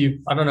don't know if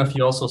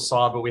you also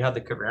saw, but we had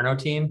the Caverno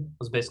team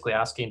was basically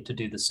asking to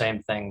do the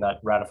same thing that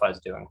Ratify is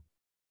doing.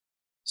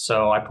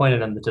 So I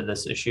pointed them to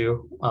this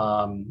issue,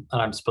 and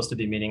I'm supposed to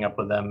be meeting up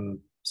with them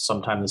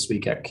sometime this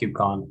week at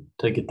KubeCon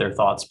to get their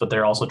thoughts. But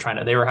they're also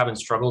they were having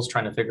struggles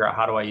trying to figure out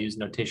how do I use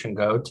Notation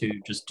Go to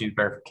just do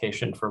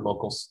verification for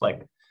local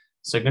like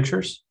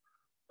signatures,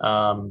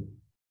 and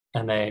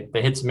they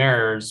hit some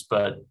errors.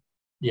 But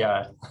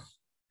yeah,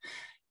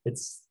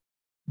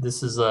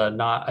 this is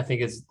not. I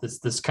think it's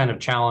this kind of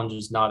challenge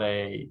is not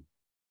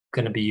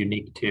going to be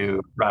unique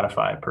to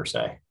Ratify per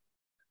se.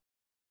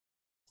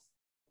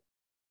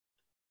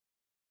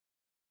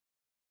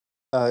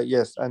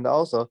 Yes, and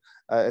also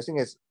I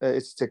think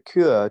it's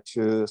secure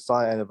to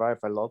sign and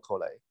verify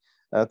locally.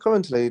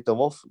 Currently,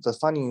 the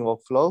signing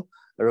workflow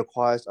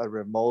requires a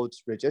remote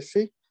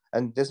registry,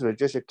 and this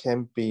registry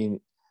can be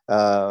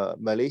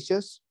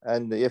malicious.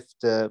 And if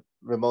the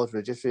remote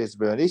registry is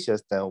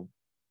malicious, then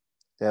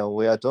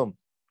we are doomed.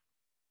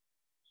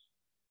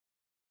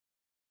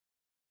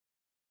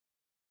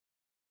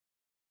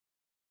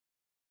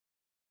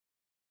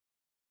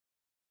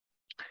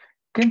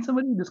 Can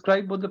somebody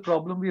describe what the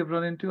problem we have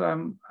run into?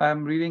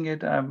 I'm reading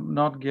it. I'm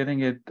not getting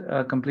it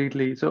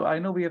completely. So I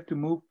know we have to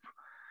move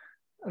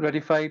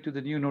Ratify to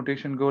the new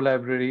Notation Go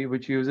library,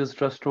 which uses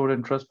trust store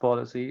and trust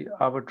policy.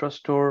 Our trust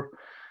store,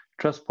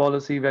 trust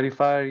policy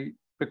verify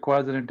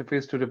requires an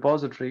interface to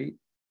repository.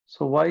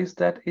 So why is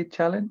that a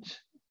challenge?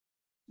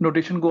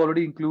 Notation Go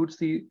already includes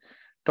the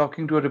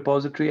talking to a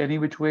repository any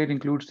which way. It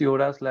includes the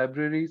ORAS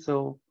library.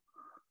 So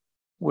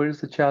where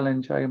is the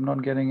challenge? I am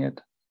not getting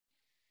it.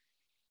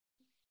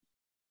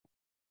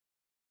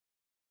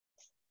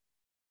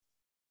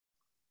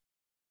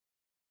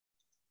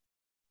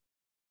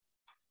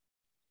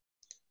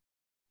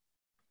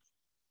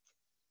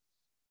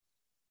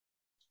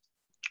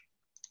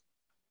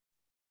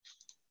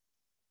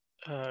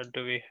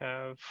 Do we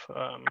have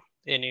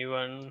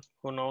anyone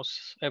who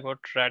knows about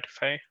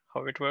Ratify,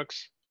 how it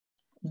works?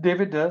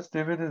 David does.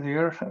 David is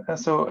here.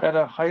 So at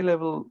a high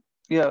level,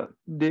 yeah,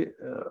 the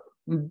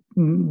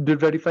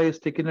Ratify has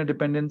taken a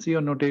dependency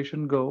on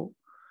Notation Go.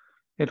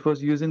 It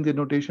was using the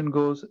Notation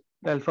Go's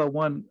Alpha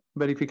 1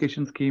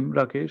 verification scheme,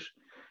 Rakesh,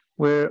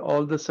 where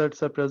all the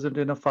certs are present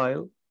in a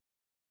file.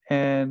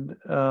 And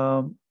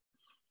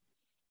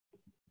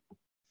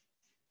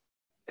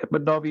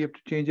but now we have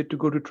to change it to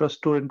go to trust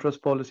store and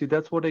trust policy.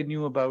 That's what I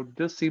knew about.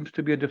 This seems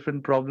to be a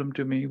different problem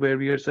to me, where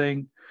we are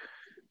saying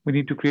we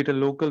need to create a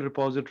local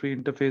repository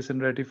interface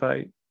and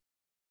Ratify.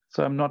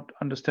 So I'm not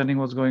understanding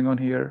what's going on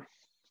here.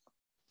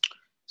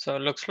 So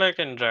it looks like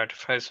in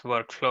Ratify's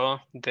workflow,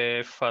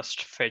 they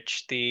first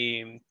fetch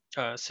the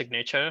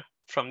signature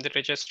from the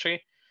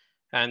registry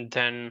and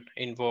then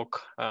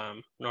invoke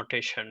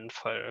notation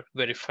for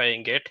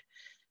verifying it.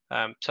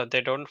 So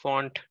they don't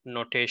want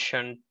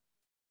notation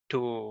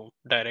to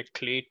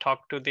directly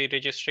talk to the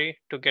registry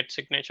to get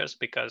signatures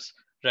because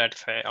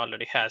Ratify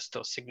already has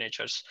those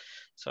signatures.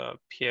 So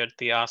here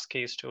the ask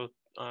is to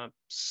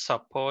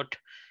support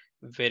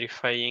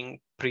verifying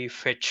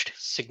prefetched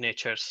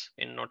signatures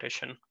in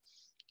notation.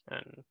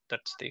 And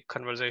that's the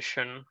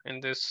conversation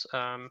in this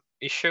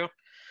issue.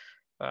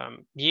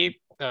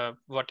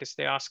 What is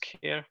the ask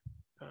here?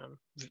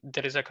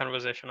 There is a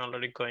conversation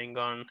already going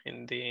on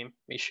in the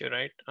issue,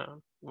 right?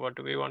 What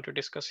do we want to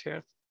discuss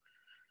here?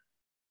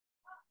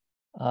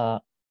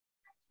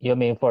 You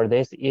mean for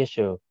this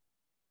issue?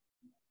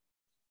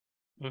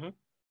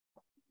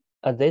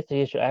 Mm-hmm. This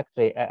issue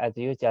actually, as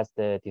you just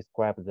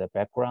described the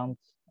background,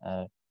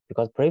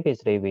 because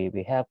previously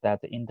we have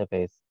that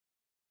interface.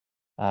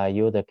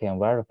 User can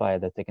verify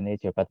the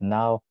signature, but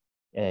now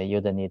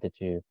user need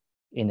to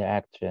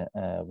interact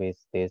with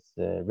this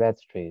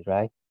registry,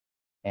 right?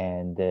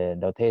 And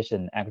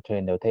notation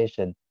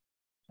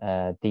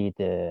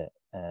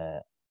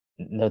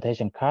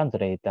notation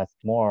currently does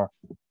more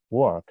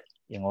work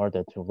in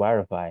order to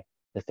verify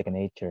the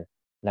signature.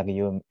 Like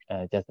you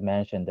just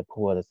mentioned, the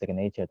pool the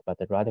signature, but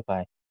the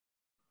Ratify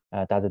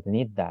doesn't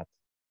need that.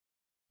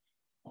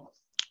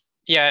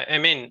 Yeah, I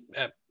mean,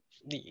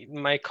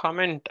 my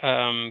comment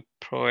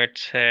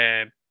provides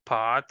a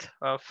path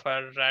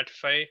for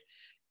Ratify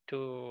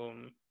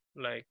to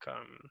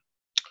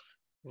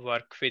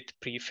work with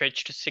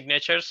prefetched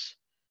signatures.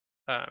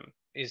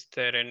 Is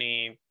there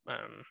any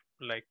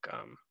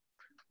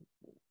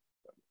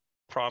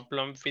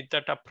problem with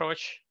that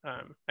approach?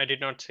 I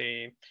did not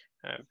see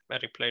a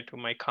reply to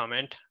my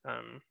comment.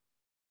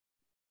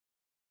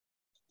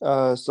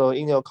 So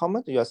in your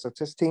comment, you are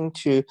suggesting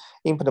to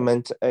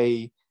implement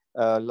a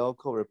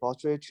local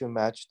repository to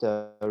match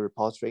the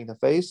repository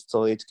interface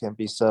so it can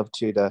be served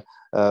to the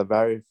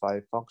verify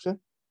function.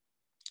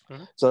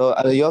 Mm-hmm. So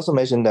you also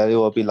mentioned that it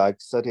will be like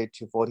 30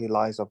 to 40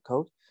 lines of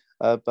code,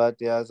 but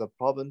there's a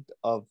problem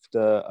of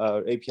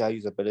the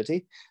API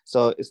usability.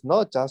 So it's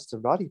not just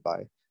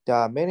Ratify. There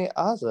are many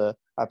other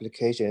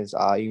applications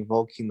are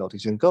invoking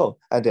Notation Go,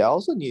 and they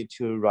also need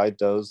to write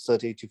those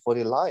 30 to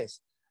 40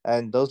 lines.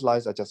 And those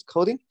lines are just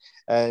coding.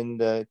 And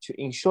to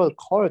ensure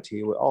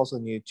quality, we also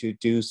need to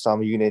do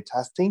some unit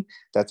testing.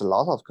 That's a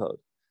lot of code.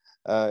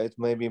 It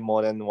may be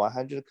more than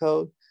 100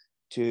 code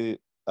to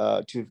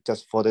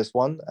just for this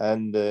one,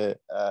 and it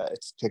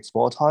takes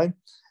more time.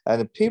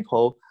 And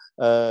people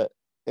may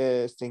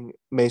think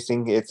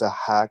it's a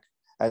hack,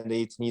 and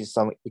it needs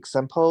some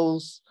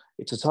examples,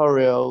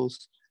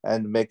 tutorials,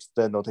 and makes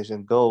the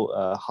Notation Go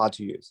hard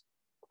to use.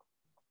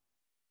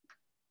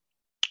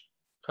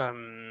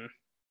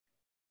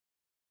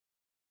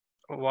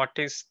 What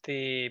is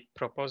the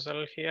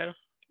proposal here?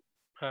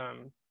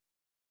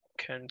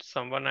 Can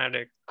someone add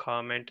a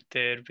comment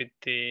there with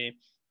the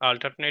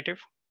alternative?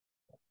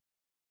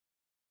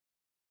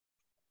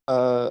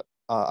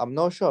 I'm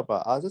not sure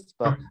about others,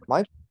 but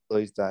my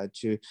proposal is that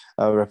to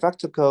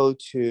refactor code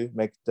to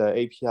make the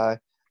API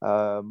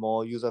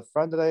more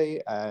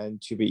user-friendly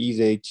and to be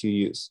easy to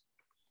use.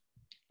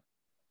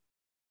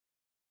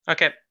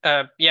 Okay,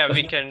 yeah,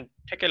 we can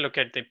take a look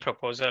at the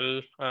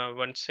proposal.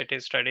 Once it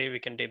is ready, we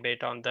can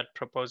debate on that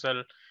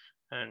proposal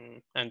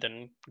and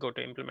then go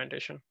to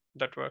implementation.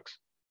 That works.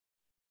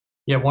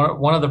 Yeah,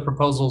 one of the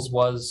proposals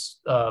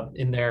was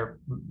in there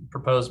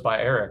proposed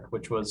by Eric,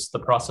 which was the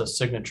process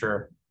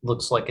signature.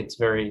 Looks like it's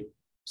very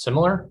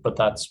similar, but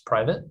that's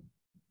private.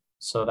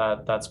 So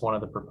that's one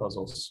of the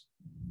proposals.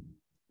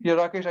 Yeah,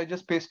 Rakesh, I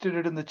just pasted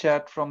it in the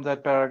chat from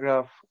that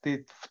paragraph.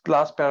 The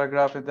last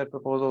paragraph in that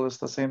proposal is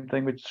the same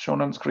thing which is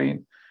shown on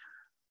screen,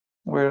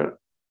 where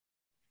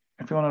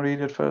if you want to read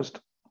it first.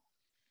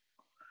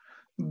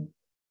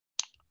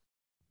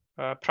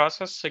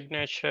 Process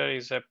signature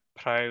is a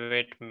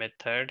private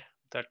method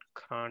that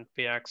can't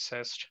be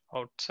accessed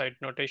outside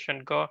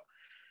Notation Go.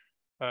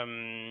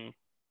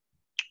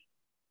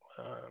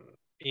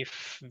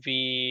 If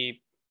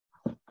we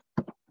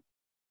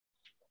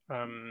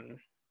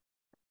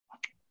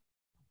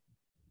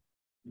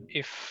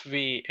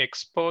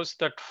expose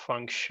that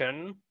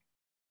function,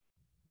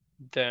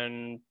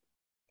 then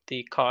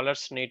the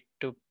callers need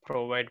to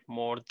provide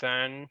more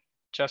than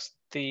just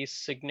the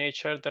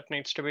signature that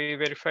needs to be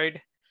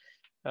verified,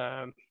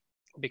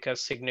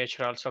 because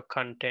signature also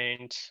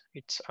contains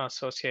its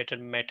associated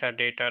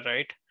metadata,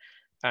 right?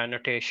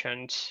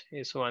 Annotations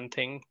is one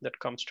thing that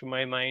comes to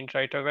my mind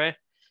right away.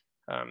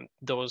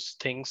 Those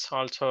things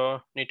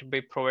also need to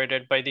be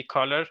provided by the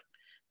caller.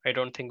 I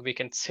don't think we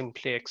can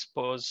simply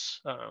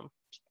expose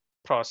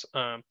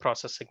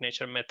process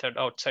signature method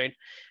outside.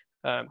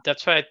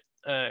 That's why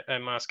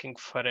I'm asking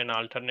for an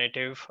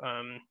alternative,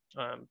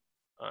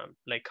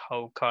 like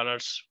how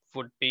callers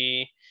would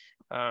be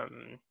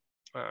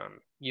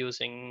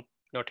using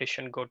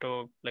Notation Go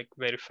to like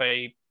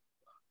verify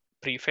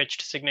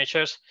prefetched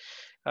signatures.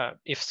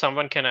 If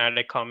someone can add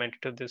a comment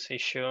to this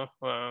issue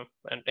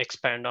and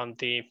expand on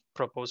the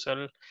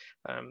proposal,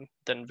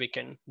 then we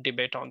can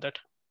debate on that.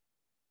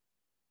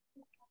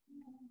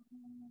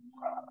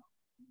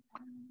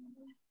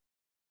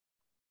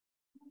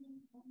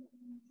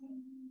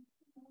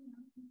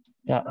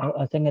 Yeah,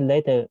 I think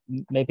later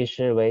maybe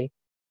Shiwei,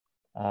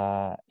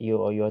 you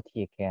or your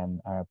team can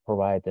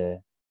provide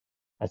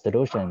a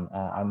solution,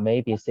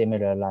 maybe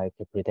similar like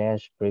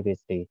Pritesh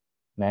previously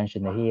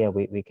mentioned here.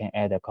 We can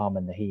add a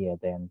comment here,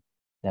 then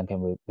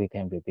we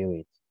can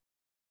review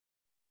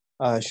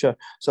it. Sure.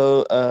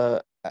 So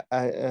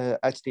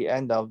at the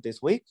end of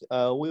this week,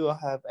 we will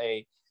have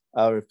a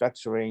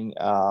refactoring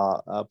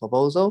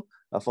proposal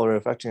for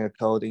refactoring the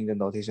code in the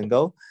Notation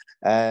Go,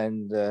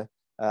 and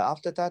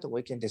after that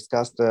we can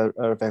discuss the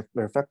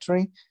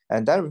refactoring,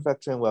 and that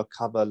refactoring will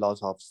cover a lot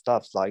of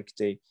stuff like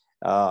the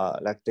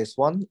like this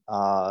one,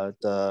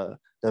 the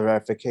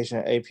verification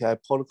API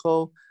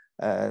protocol,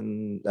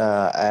 and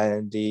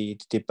the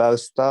debug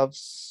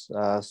stuffs,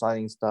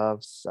 signing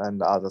stuffs,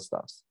 and other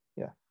stuffs.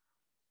 Yeah.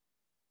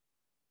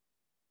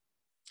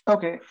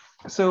 Okay,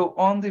 so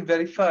on the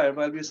verifier,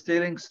 while we're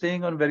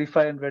staying on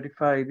verify and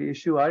verify, the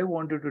issue I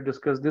wanted to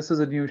discuss, this is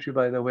a new issue,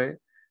 by the way,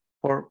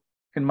 or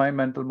in my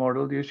mental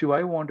model, the issue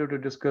I wanted to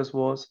discuss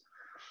was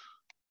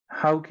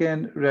how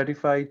can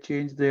Ratify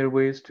change their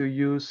ways to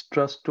use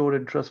trust store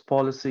and trust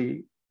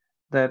policy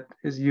that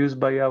is used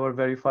by our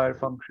verifier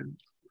function.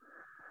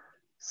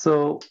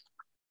 So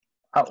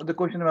the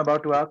question I'm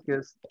about to ask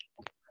is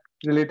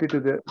related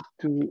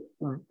to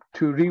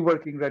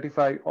reworking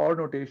Ratify or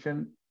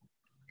Notation.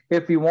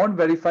 If we want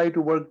verify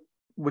to work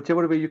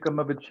whichever way you come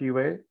up with,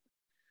 Shiwei,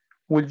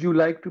 would you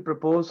like to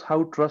propose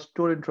how trust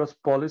store and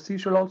trust policy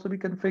should also be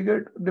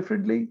configured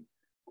differently?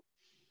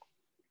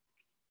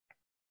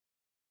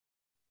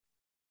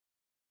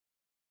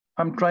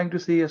 I'm trying to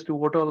see as to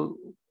what all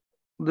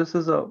this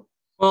is a.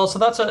 Well, so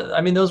that's a,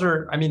 I mean, those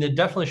are, I mean, it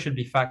definitely should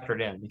be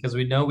factored in because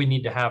we know we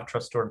need to have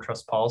trust store and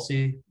trust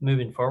policy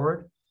moving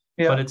forward.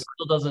 Yeah. But it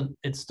still doesn't,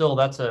 it's still,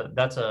 that's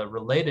a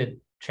related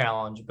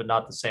challenge, but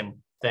not the same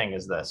thing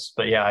as this.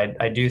 But yeah,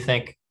 I do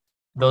think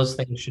those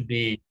things should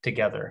be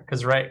together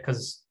because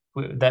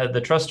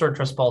the trust store and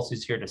trust policy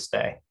is here to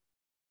stay.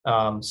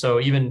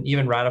 So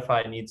even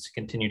Ratify needs to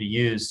continue to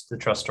use the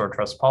trust store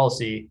trust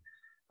policy.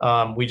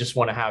 We just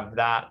want to have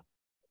that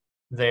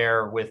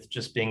there with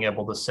just being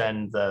able to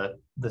send the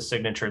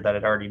signature that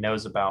it already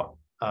knows about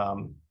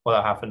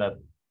without having to,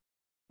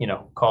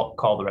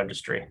 call the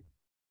registry.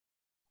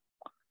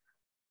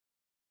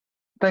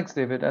 Thanks,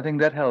 David. I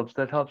think that helps.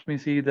 That helps me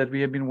see that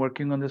we have been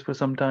working on this for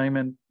some time.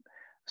 And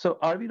so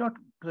are we not,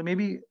 so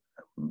maybe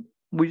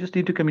we just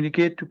need to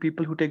communicate to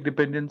people who take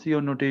dependency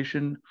on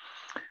notation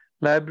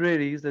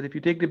libraries that if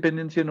you take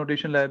dependency on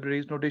notation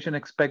libraries, notation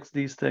expects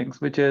these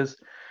things, which is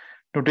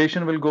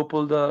notation will go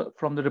pull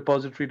from the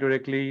repository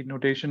directly.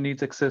 Notation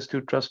needs access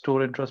to trust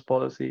store and trust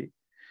policy.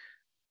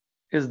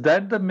 Is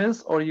that the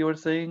miss, or you are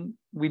saying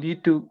we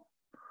need to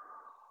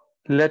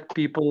let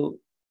people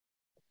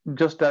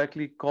just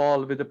directly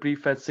call with a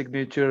prefetch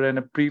signature and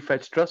a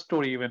prefetch trust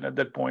store even at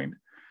that point?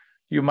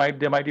 They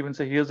might even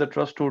say, here's a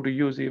trust store to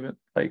use even.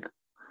 Like,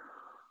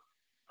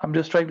 I'm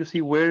just trying to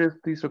see where is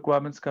these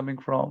requirements coming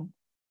from.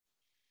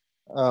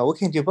 We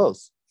can do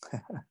both.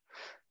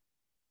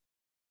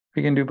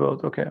 We can do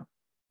both, okay.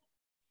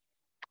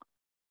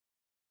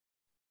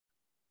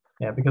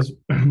 Yeah, because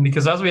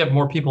as we have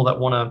more people that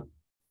want to,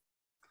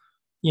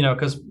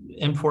 because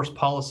enforce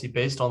policy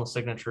based on the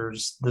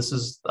signatures, this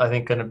is, I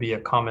think, going to be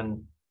a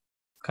common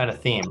kind of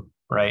theme,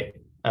 right?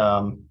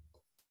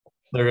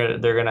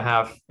 They're gonna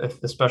have,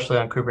 especially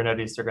on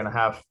Kubernetes, they're gonna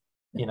have,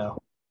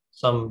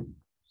 some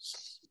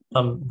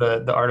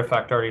the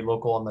artifact already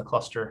local on the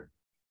cluster,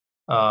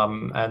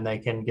 and they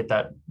can get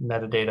that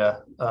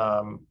metadata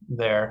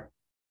there,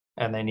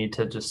 and they need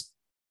to just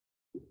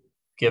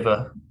give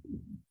a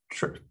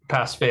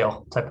pass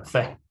fail type of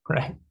thing,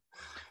 right?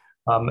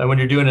 And when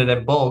you're doing it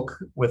in bulk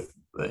with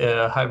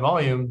high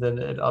volume, then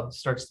it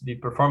starts to be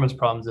performance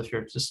problems if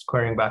you're just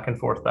querying back and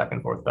forth, back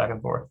and forth, back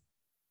and forth.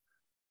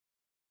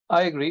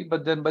 I agree,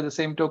 but then by the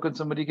same token,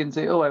 somebody can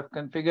say, oh, I've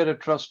configured a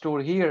trust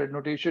store here.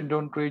 Notation,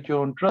 don't create your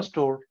own trust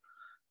store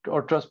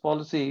or trust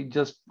policy,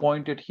 just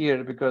point it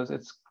here because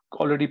it's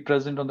already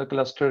present on the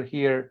cluster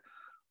here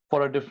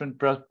for a different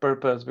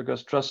purpose,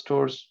 because trust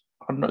stores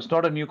are not, it's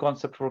not a new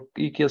concept for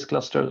EKS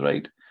clusters,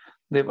 right?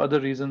 They have other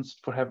reasons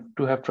for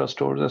to have trust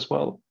stores as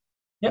well.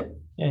 Yep.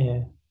 Yeah.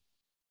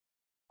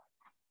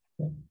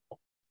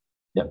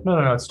 Yep.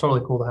 No. It's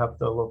totally cool to have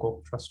the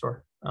local trust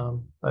store.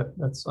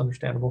 That's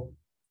understandable.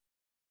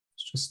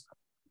 It's just,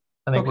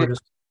 I think Okay. we're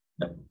just.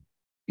 Yep.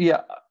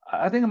 Yeah,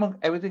 I think among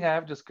everything I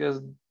have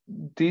discussed,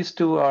 these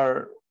two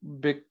are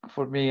big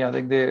for me. I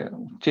think they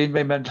changed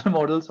my mental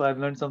model, so I've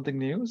learned something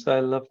new. So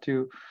I love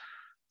to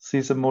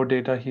see some more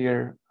data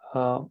here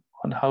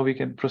on how we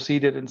can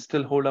proceed it and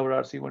still hold our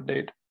RC1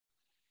 date.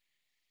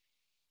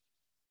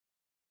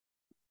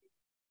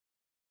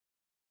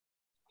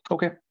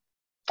 Okay.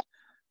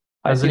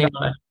 I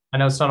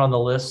know it's not on the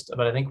list,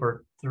 but I think we're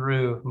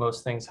through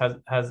most things.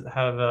 Have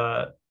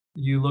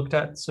you looked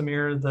at,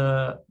 Samir,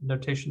 the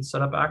notation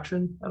setup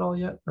action at all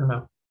yet, or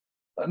no?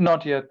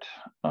 Not yet.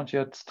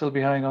 Still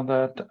behind on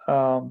that.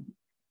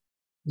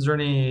 Is there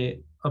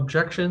any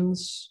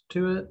objections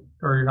to it,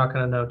 or you're not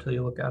going to know till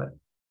you look at it?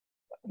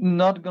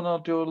 Not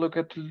gonna to look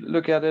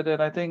at it,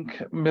 and I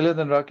think Milind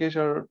and Rakesh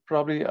are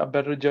probably a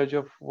better judge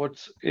of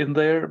what's in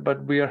there,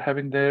 but we are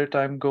having their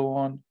time go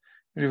on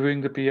reviewing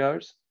the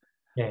PRs.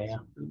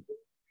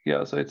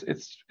 Yeah, so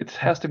it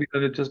has to be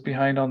that it's just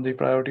behind on the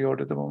priority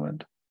order at the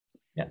moment.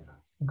 Yeah.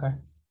 Okay.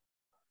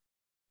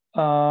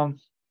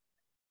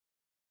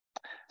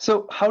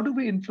 So how do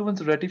we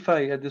influence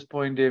Ratify at this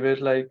point, David?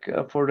 Like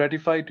for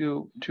Ratify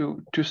to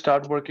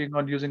start working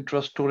on using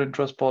trust store and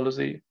trust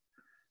policy?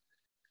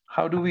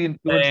 How do we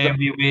influence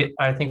that?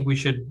 I think we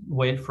should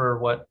wait for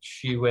what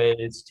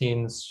Shiwei's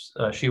team's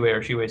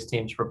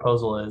team's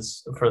proposal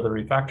is for the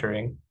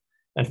refactoring,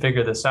 and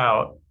figure this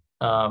out,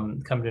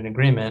 come to an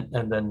agreement,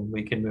 and then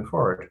we can move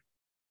forward.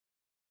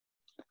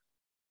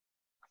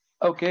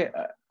 Okay,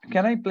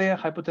 can I play a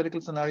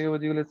hypothetical scenario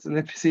with you? Let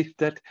me see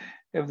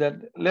if that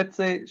let's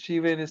say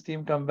Shiwei and his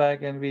team come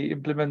back and we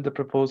implement the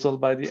proposal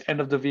by the end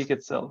of the week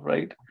itself,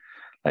 right?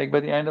 Like by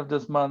the end of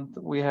this month,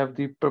 we have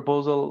the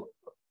proposal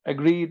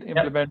agreed,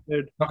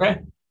 implemented. Yep.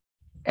 Okay.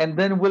 And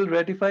then will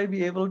Ratify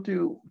be able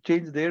to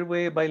change their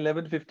way by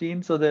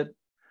 11:15 so that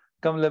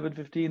come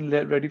 11:15,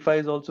 Ratify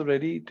is also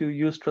ready to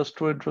use trust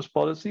store and trust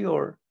policy,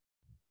 or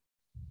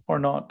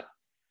not?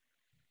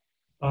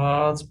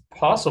 It's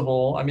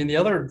possible. I mean, the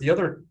other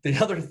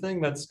thing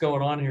that's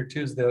going on here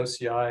too is the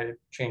OCI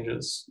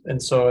changes,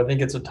 and so I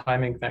think it's a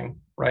timing thing,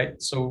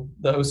 right? So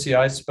the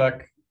OCI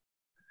spec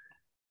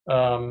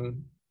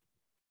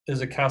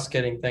is a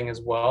cascading thing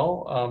as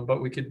well,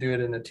 but we could do it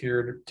in a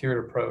tiered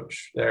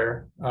approach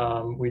there.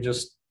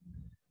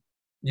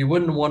 You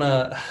wouldn't want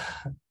to,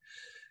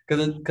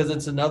 because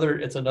it's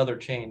another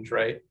change,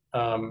 right?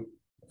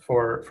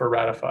 For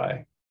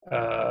Ratify,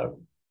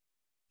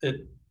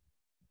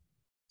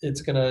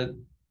 it's gonna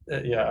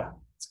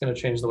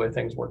change the way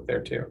things work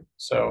there too.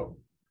 So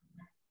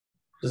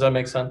does that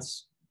make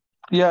sense?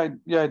 Yeah,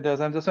 it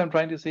does. I'm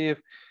trying to see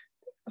if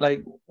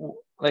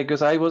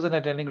because I wasn't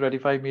attending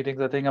Ratify meetings.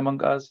 I think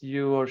among us,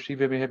 you or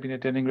Shiva may have been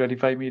attending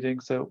Ratify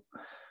meetings. So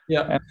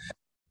yeah.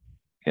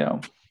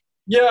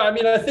 Yeah, I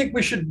mean, I think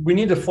we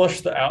need to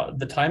flush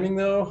the timing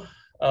though,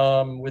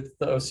 with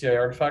the OCI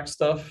artifact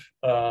stuff,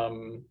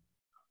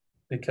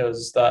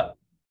 because that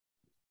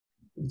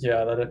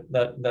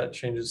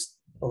changes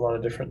a lot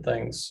of different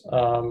things.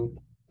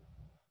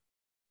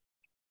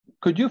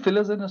 Could you fill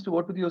us in as to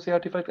what were the OCI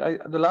artifact?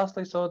 The last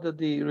I saw that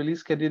the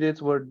release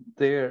candidates were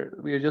there.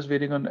 We are just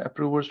waiting on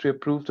approvers to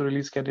approve the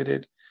release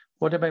candidate.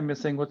 What am I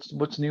missing?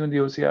 What's new in the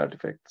OCI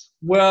artifacts?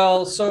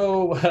 Well,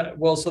 so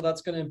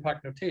that's going to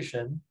impact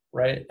notation,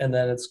 right? And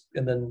then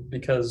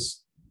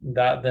because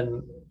that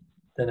then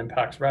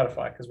impacts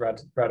Ratify, because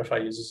Ratify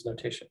uses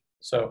notation.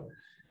 So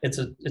it's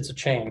a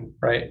chain,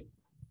 right?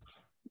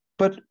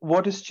 But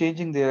what is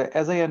changing there?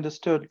 As I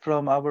understood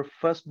from our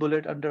first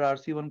bullet under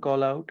RC1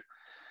 callout,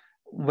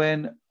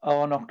 when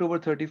on October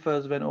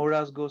 31st, when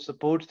ORAS Go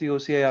supports the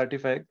OCI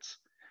artifacts,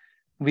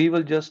 we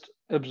will just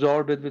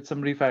absorb it with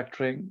some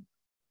refactoring.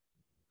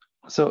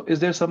 So is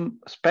there some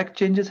spec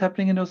changes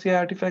happening in OCI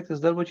artifacts?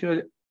 Is that what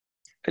you're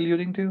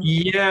alluding to?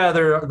 Yeah,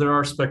 there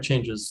are spec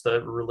changes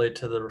that relate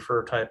to the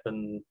refer type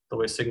and the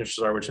way signatures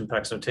are, which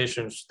impacts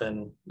notation, which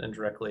then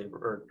indirectly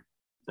or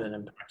then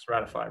impacts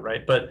Ratify,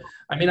 right? But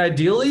I mean,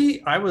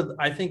 ideally,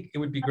 I think it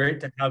would be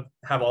great to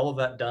have all of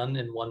that done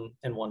in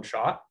one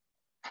shot,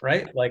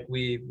 right? Like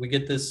we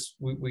get this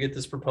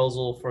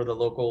proposal for the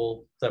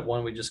local, that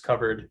one we just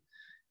covered,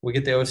 we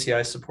get the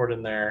OCI support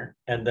in there,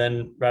 and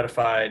then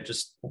Ratify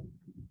just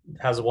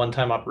has a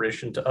one-time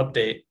operation to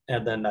update,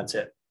 and then that's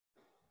it.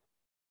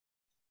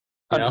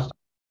 You know?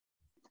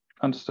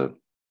 Understood.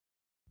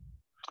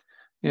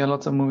 Yeah,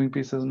 lots of moving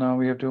pieces now.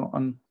 We have to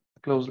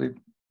closely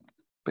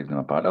pick them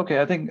apart.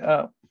 Okay, I think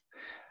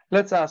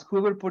let's ask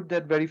whoever put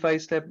that verify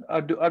step.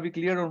 Are we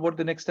clear on what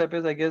the next step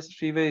is? I guess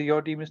Shiva,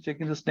 your team is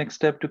taking this next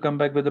step to come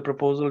back with a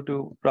proposal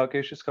to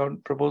Rakesh's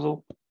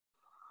proposal.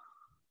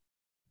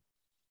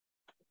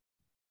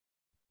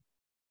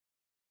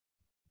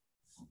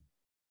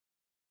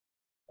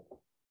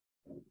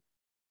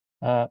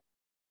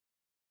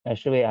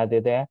 Should we add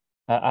it there?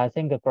 I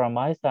think from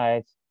my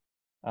side,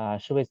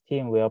 Shiva's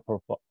team will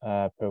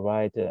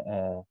provide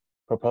a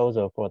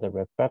proposal for the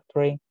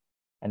refactoring,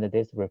 and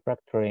this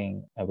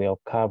refactoring will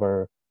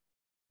cover,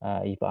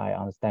 if I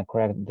understand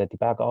correct, the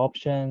debug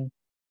option,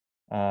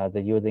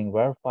 the using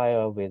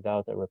verifier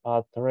without a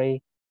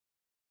repository,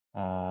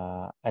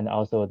 and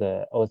also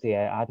the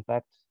OCI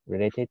artifacts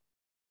related,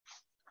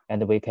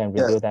 and we can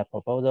review that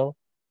proposal.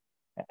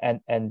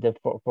 And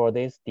for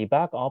this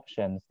debug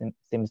option,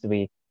 seems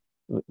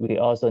we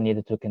also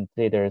need to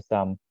consider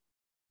some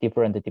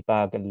different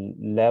debug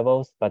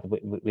levels, but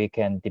we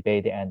can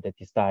debate and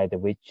decide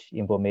which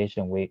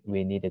information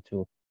we needed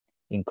to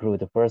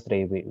include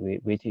firstly,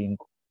 which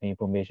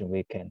information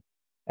we can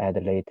add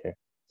later.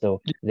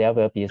 So there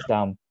will be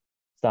some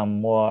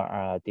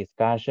more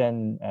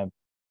discussion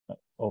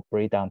or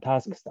breakdown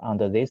tasks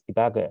under this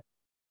debug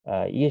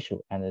issue,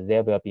 and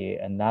there will be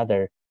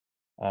another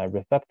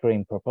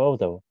refactoring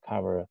proposal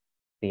cover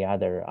the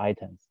other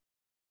items.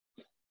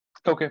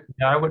 Okay.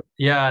 Yeah, I would.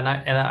 Yeah,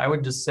 and I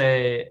would just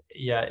say,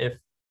 yeah,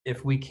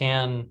 if we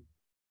can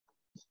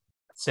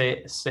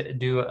say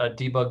do a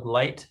debug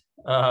light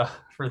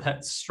for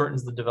that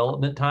shortens the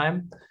development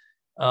time,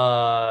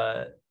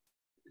 that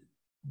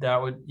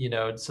would, you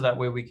know, so that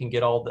way we can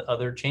get all the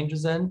other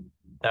changes in.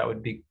 That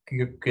would be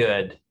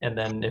good. And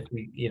then if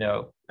we, you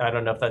know, I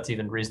don't know if that's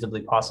even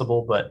reasonably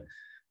possible, but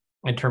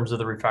in terms of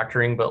the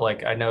refactoring, but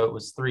like I know it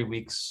was 3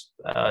 weeks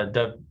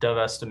dev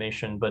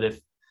estimation, but if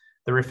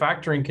the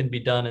refactoring can be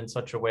done in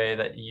such a way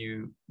that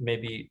you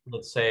maybe,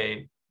 let's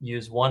say,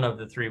 use one of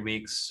the 3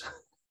 weeks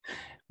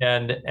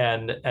and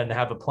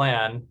have a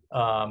plan,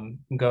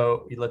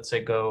 let's say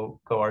go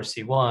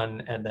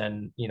RC1 and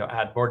then, you know,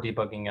 add more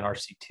debugging in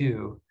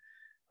RC2,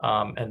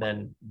 and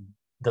then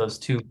those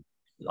two,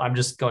 I'm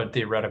just going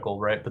theoretical,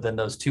 right? But then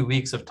those 2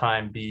 weeks of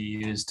time be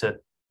used to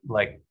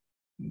like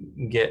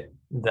get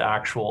the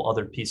actual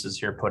other pieces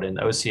here put in,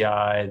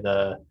 OCI,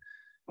 the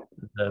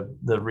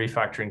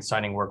refactoring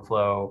signing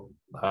workflow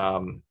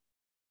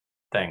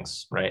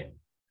things, right?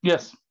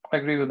 Yes, I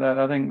agree with that.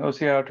 I think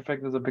OCI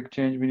artifact is a big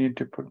change. We need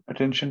to put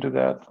attention to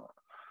that.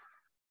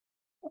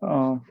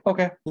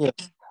 Okay. Yeah.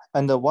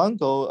 And the one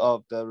goal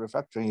of the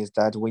refactoring is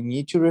that we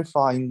need to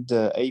refine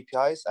the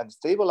APIs and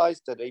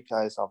stabilize the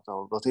APIs of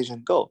the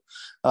Notation Go,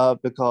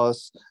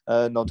 because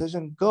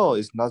Notation Go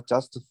is not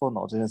just for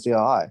Notation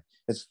CLI,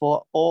 it's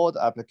for all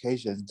the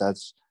applications that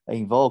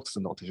invokes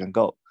Notation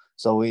Go.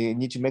 So we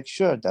need to make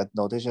sure that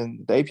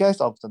the APIs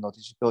of the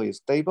Notation Go is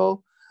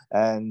stable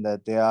and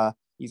that they are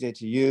easy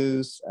to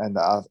use and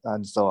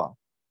so on.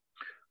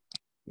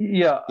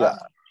 Yeah. Yeah.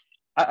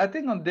 I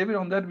think David,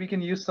 on that, we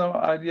can use some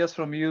ideas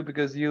from you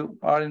because you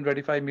are in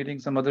Redify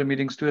meetings, some other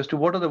meetings too, as to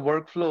what are the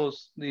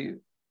workflows the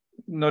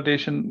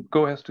Notation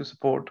Go has to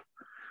support.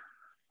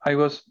 I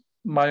was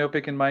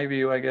myopic in my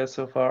view, I guess,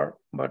 so far,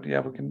 but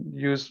yeah, we can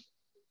use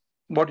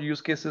what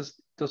use cases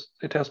does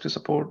it has to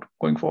support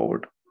going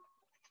forward.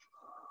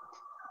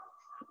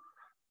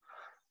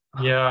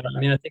 Yeah, I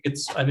mean, I think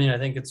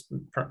it's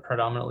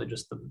predominantly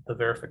just the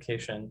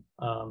verification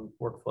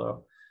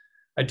workflow.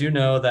 I do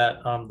know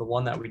that the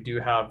one that we do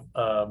have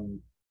a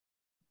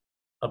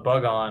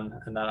bug on,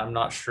 and that I'm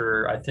not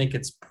sure, I think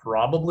it's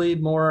probably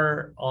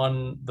more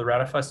on the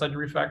Ratify side to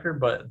refactor,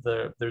 but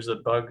there's a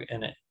bug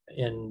in it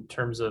in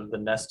terms of the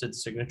nested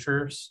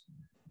signatures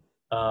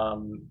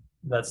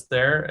that's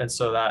there. And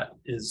so that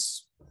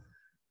is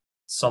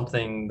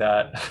something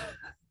that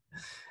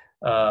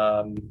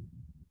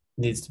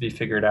needs to be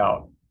figured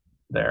out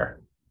there.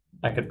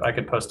 I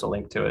could post a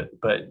link to it,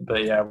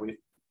 but yeah, we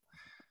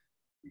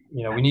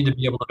need to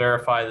be able to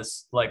verify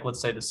this, like, let's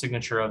say the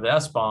signature of the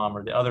SBOM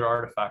or the other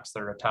artifacts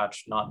that are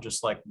attached, not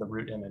just like the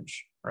root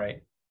image,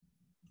 right?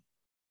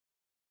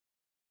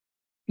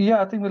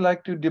 Yeah, I think we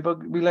like to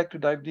debug, we like to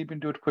dive deep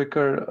into it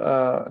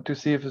quicker to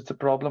see if it's a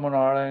problem on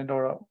our end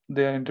or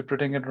they're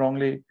interpreting it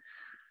wrongly.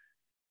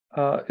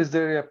 Is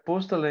there a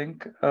post a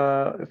link?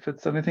 If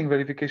it's anything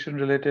verification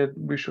related,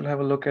 we should have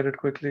a look at it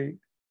quickly.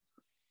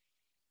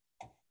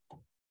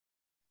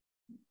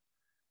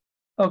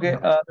 Okay,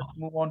 let's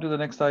move on to the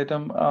next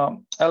item.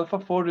 Alpha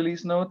 4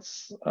 release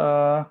notes.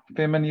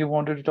 Payman, you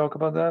wanted to talk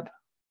about that?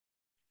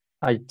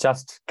 I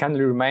just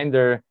kindly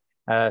reminder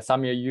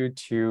some of you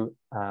to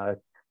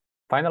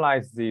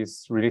finalize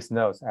these release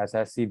notes, as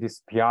I see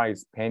this PR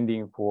is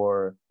pending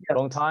for a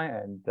long time,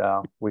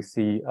 and we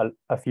see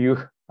a few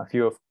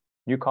of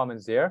new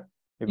comments there.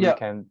 Maybe we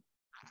can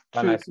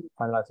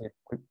finalize it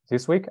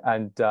this week,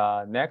 and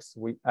next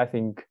week I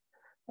think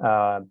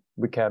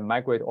we can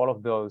migrate all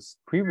of those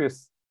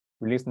previous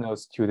release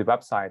notes to the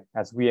website,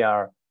 as we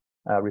are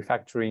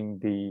refactoring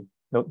the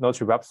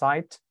Notary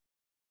website.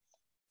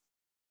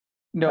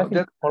 No,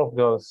 all of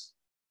those.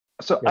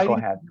 So yeah, go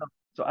ahead.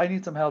 So I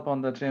need some help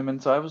on that, Tim.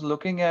 And so I was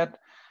looking at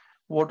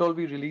what all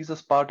we released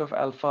as part of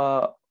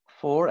Alpha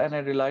 4, and I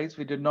realized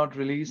we did not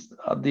release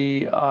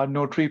the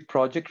Notary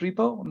project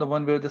repo, the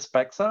one where the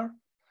specs are.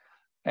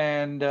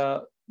 And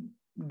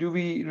do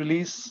we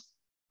release,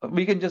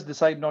 we can just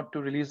decide not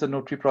to release the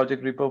Notary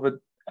project repo with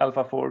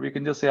Alpha 4. We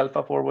can just say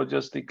Alpha 4 was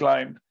just the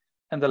client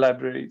and the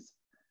libraries.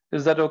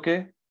 Is that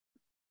okay?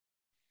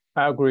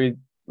 I agree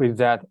with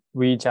that.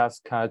 We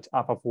just cut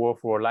Alpha 4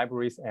 for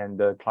libraries and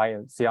the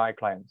client CI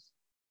clients.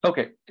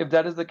 Okay, if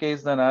that is the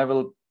case, then I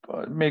will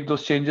make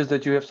those changes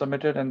that you have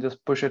submitted and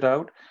just push it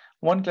out.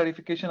 One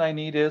clarification I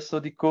need is,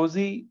 so the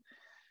COSI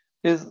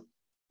is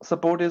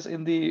support is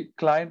in the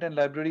client and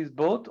libraries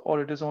both,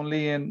 or it is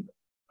only in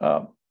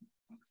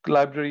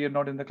library and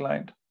not in the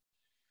client?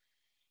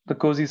 The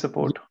COSI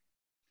support.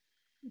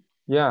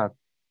 Yeah,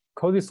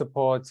 COSI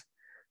support,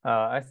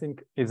 I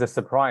think, is a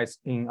surprise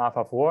in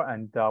Alpha 4,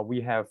 and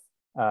we have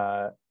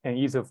an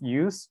ease of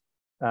use,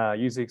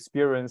 user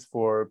experience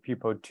for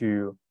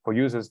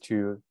users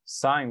to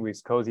sign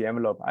with COSI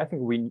envelope. I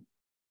think we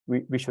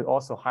should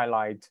also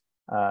highlight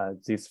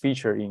this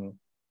feature in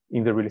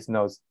the release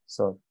notes.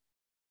 So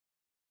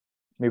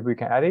maybe we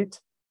can add it.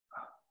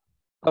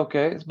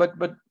 Okay, but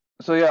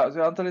so yeah,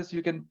 the answer is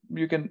you can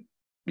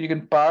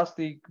pass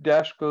the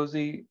dash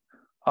COSI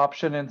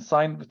option and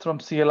sign from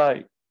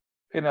CLI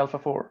in Alpha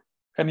 4,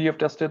 and you have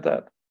tested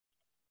that.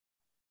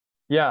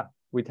 Yeah,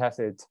 we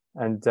tested,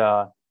 and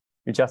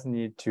you just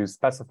need to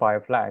specify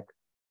a flag.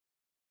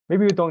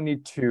 Maybe you don't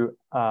need to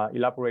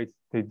elaborate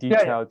the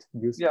detailed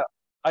use. Yeah,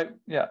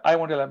 I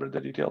won't elaborate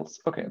the details.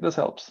 Okay, this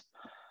helps.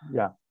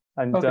 Yeah,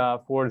 and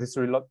for this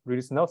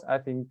release notes, I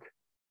think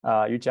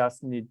you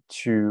just need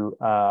to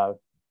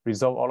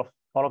resolve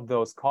all of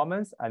those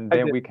comments, and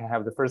then we can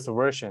have the first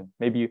version.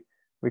 Maybe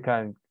we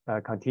can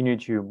continue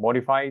to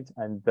modify it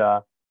and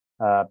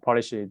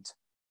polish it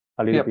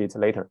a little bit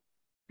later.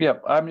 Yeah,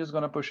 I'm just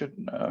gonna push it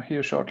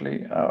here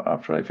shortly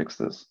after I fix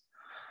this.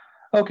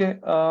 Okay,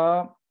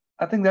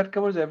 I think that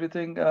covers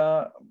everything.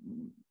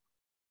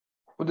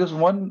 There's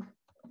one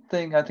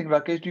thing I think,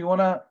 Rakesh,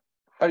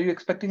 are you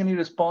expecting any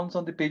response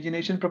on the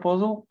pagination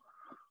proposal,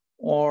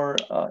 or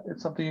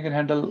it's something you can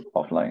handle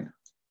offline?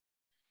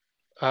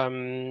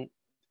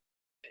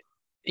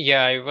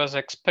 Yeah, I was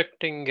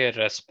expecting a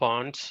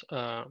response.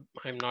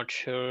 I'm not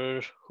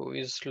sure who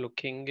is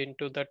looking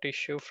into that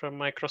issue from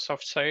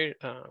Microsoft side,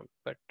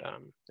 but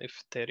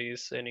if there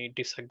is any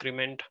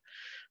disagreement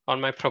on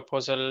my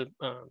proposal,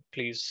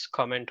 please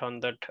comment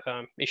on that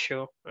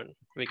issue and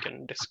we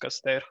can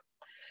discuss there.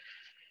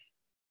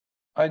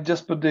 I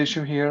just put the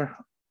issue here.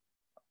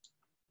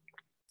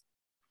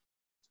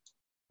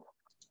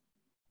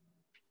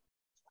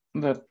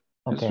 That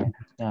okay,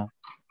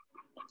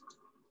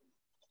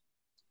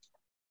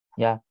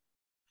 yeah,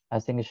 I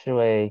think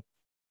Shui,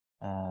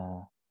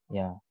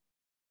 yeah,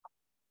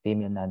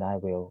 Damien and I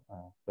will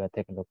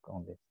take a look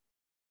on this.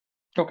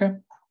 Okay.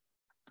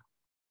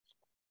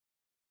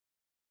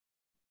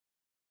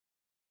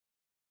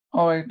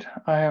 All right,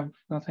 I have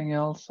nothing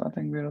else. I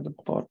think we're at the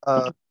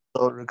bottom.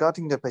 So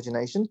regarding the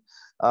pagination,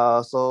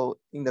 so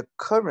in the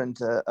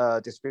current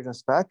description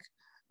spec,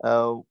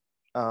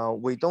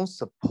 we don't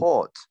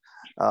support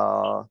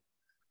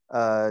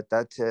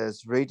that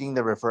is reading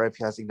the refer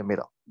APIs in the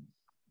middle.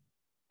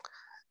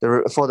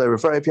 For the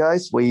refer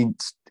APIs,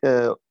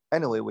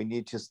 anyway, we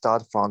need to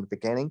start from the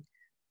beginning.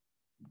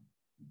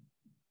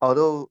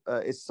 Although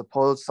it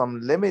supports some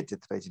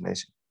limited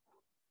pagination.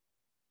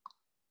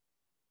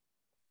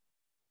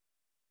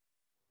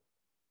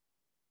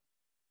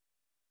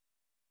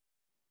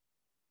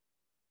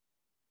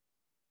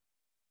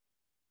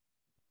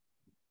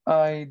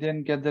 I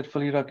didn't get that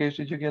fully. Rakesh,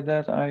 did you get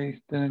that? I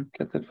didn't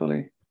get that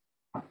fully.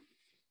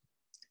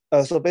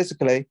 So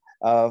basically,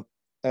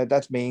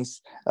 that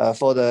means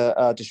for the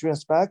distribution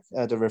spec,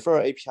 the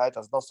referral API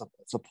does not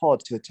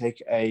support to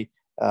take a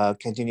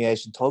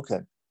continuation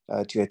token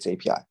to its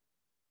API.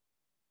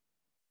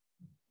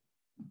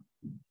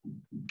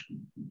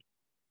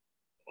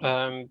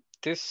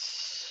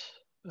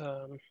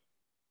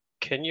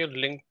 Can you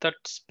link that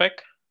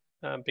spec?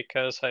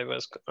 Because I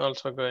was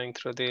also going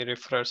through the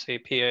refers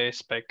API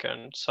spec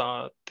and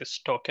saw this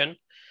token.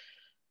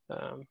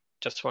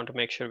 Just want to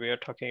make sure we are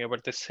talking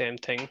about the same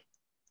thing.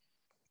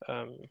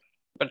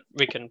 But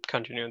we can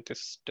continue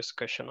this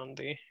discussion on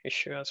the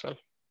issue as well,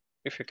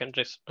 if you can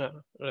just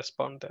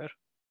respond there.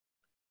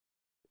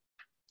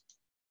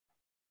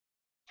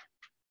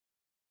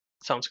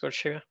 Sounds good,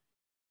 Shiva.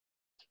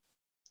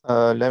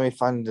 Let me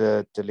find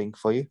the link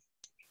for you.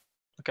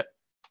 Okay.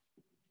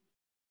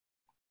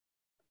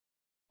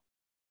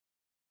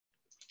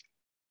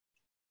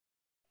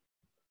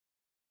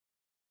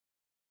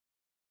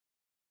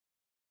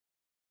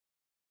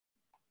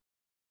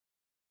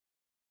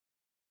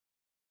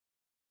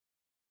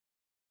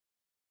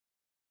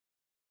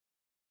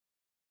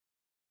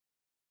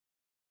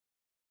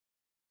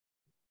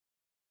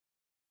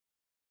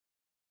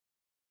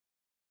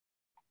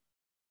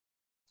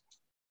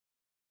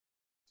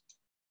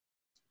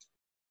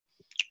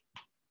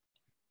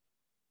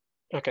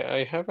 Okay,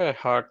 I have a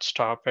hard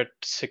stop at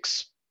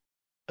 6,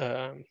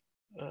 and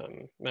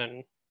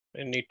I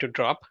need to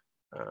drop,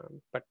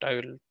 but I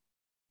will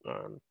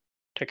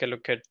take a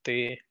look at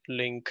the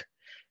link,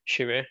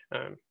 Shive.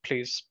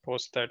 Please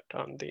post that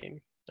on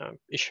the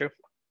issue.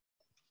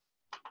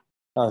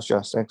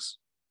 Sure, thanks.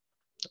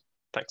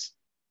 Thanks.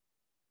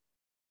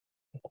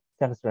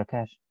 Thanks,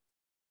 Rakesh.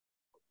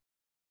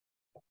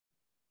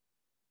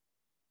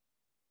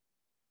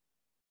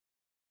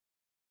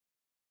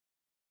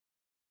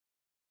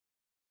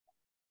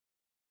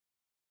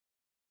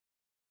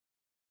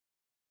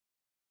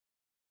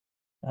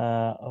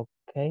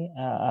 Okay.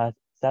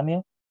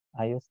 Samuel,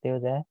 are you still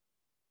there?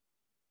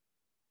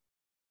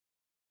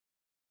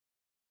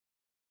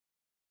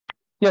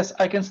 Yes,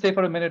 I can stay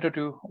for a minute or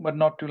two, but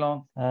not too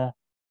long.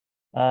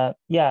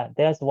 Yeah,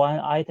 there's one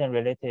item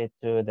related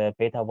to the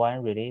beta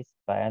 1 release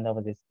by end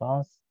of this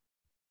month.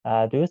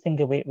 Do you think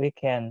we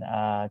can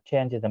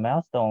change the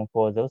milestone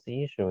for those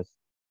issues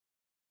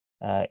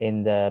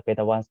in the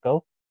beta 1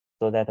 scope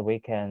so that we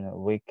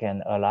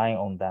can align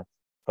on that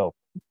scope?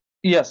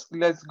 Yes,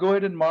 let's go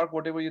ahead and mark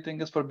whatever you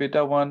think is for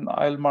beta 1.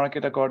 I'll mark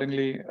it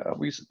accordingly.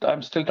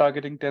 I'm still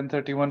targeting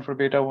 1031 for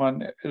beta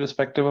 1,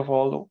 irrespective of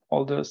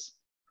all this.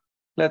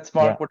 Let's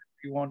mark whatever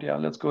you want. Yeah,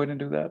 let's go ahead and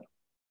do that.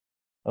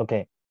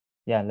 Okay.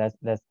 Yeah,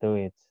 let's do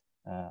it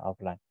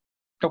offline.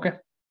 Okay.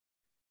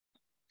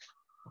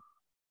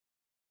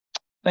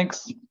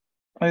 Thanks.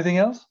 Anything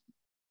else?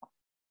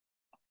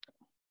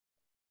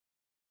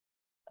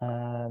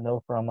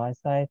 No, from my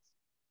side.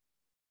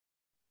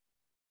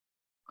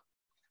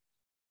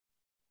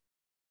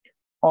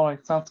 All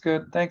right, sounds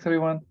good. Thanks,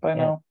 everyone. Bye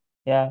now.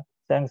 Yeah,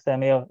 thanks,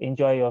 Samuel.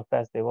 Enjoy your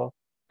festival.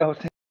 Oh,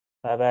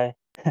 bye-bye.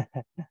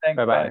 Thanks.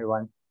 Bye-bye,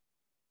 everyone.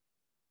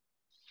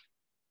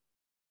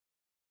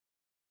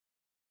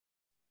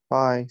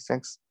 Bye,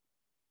 thanks.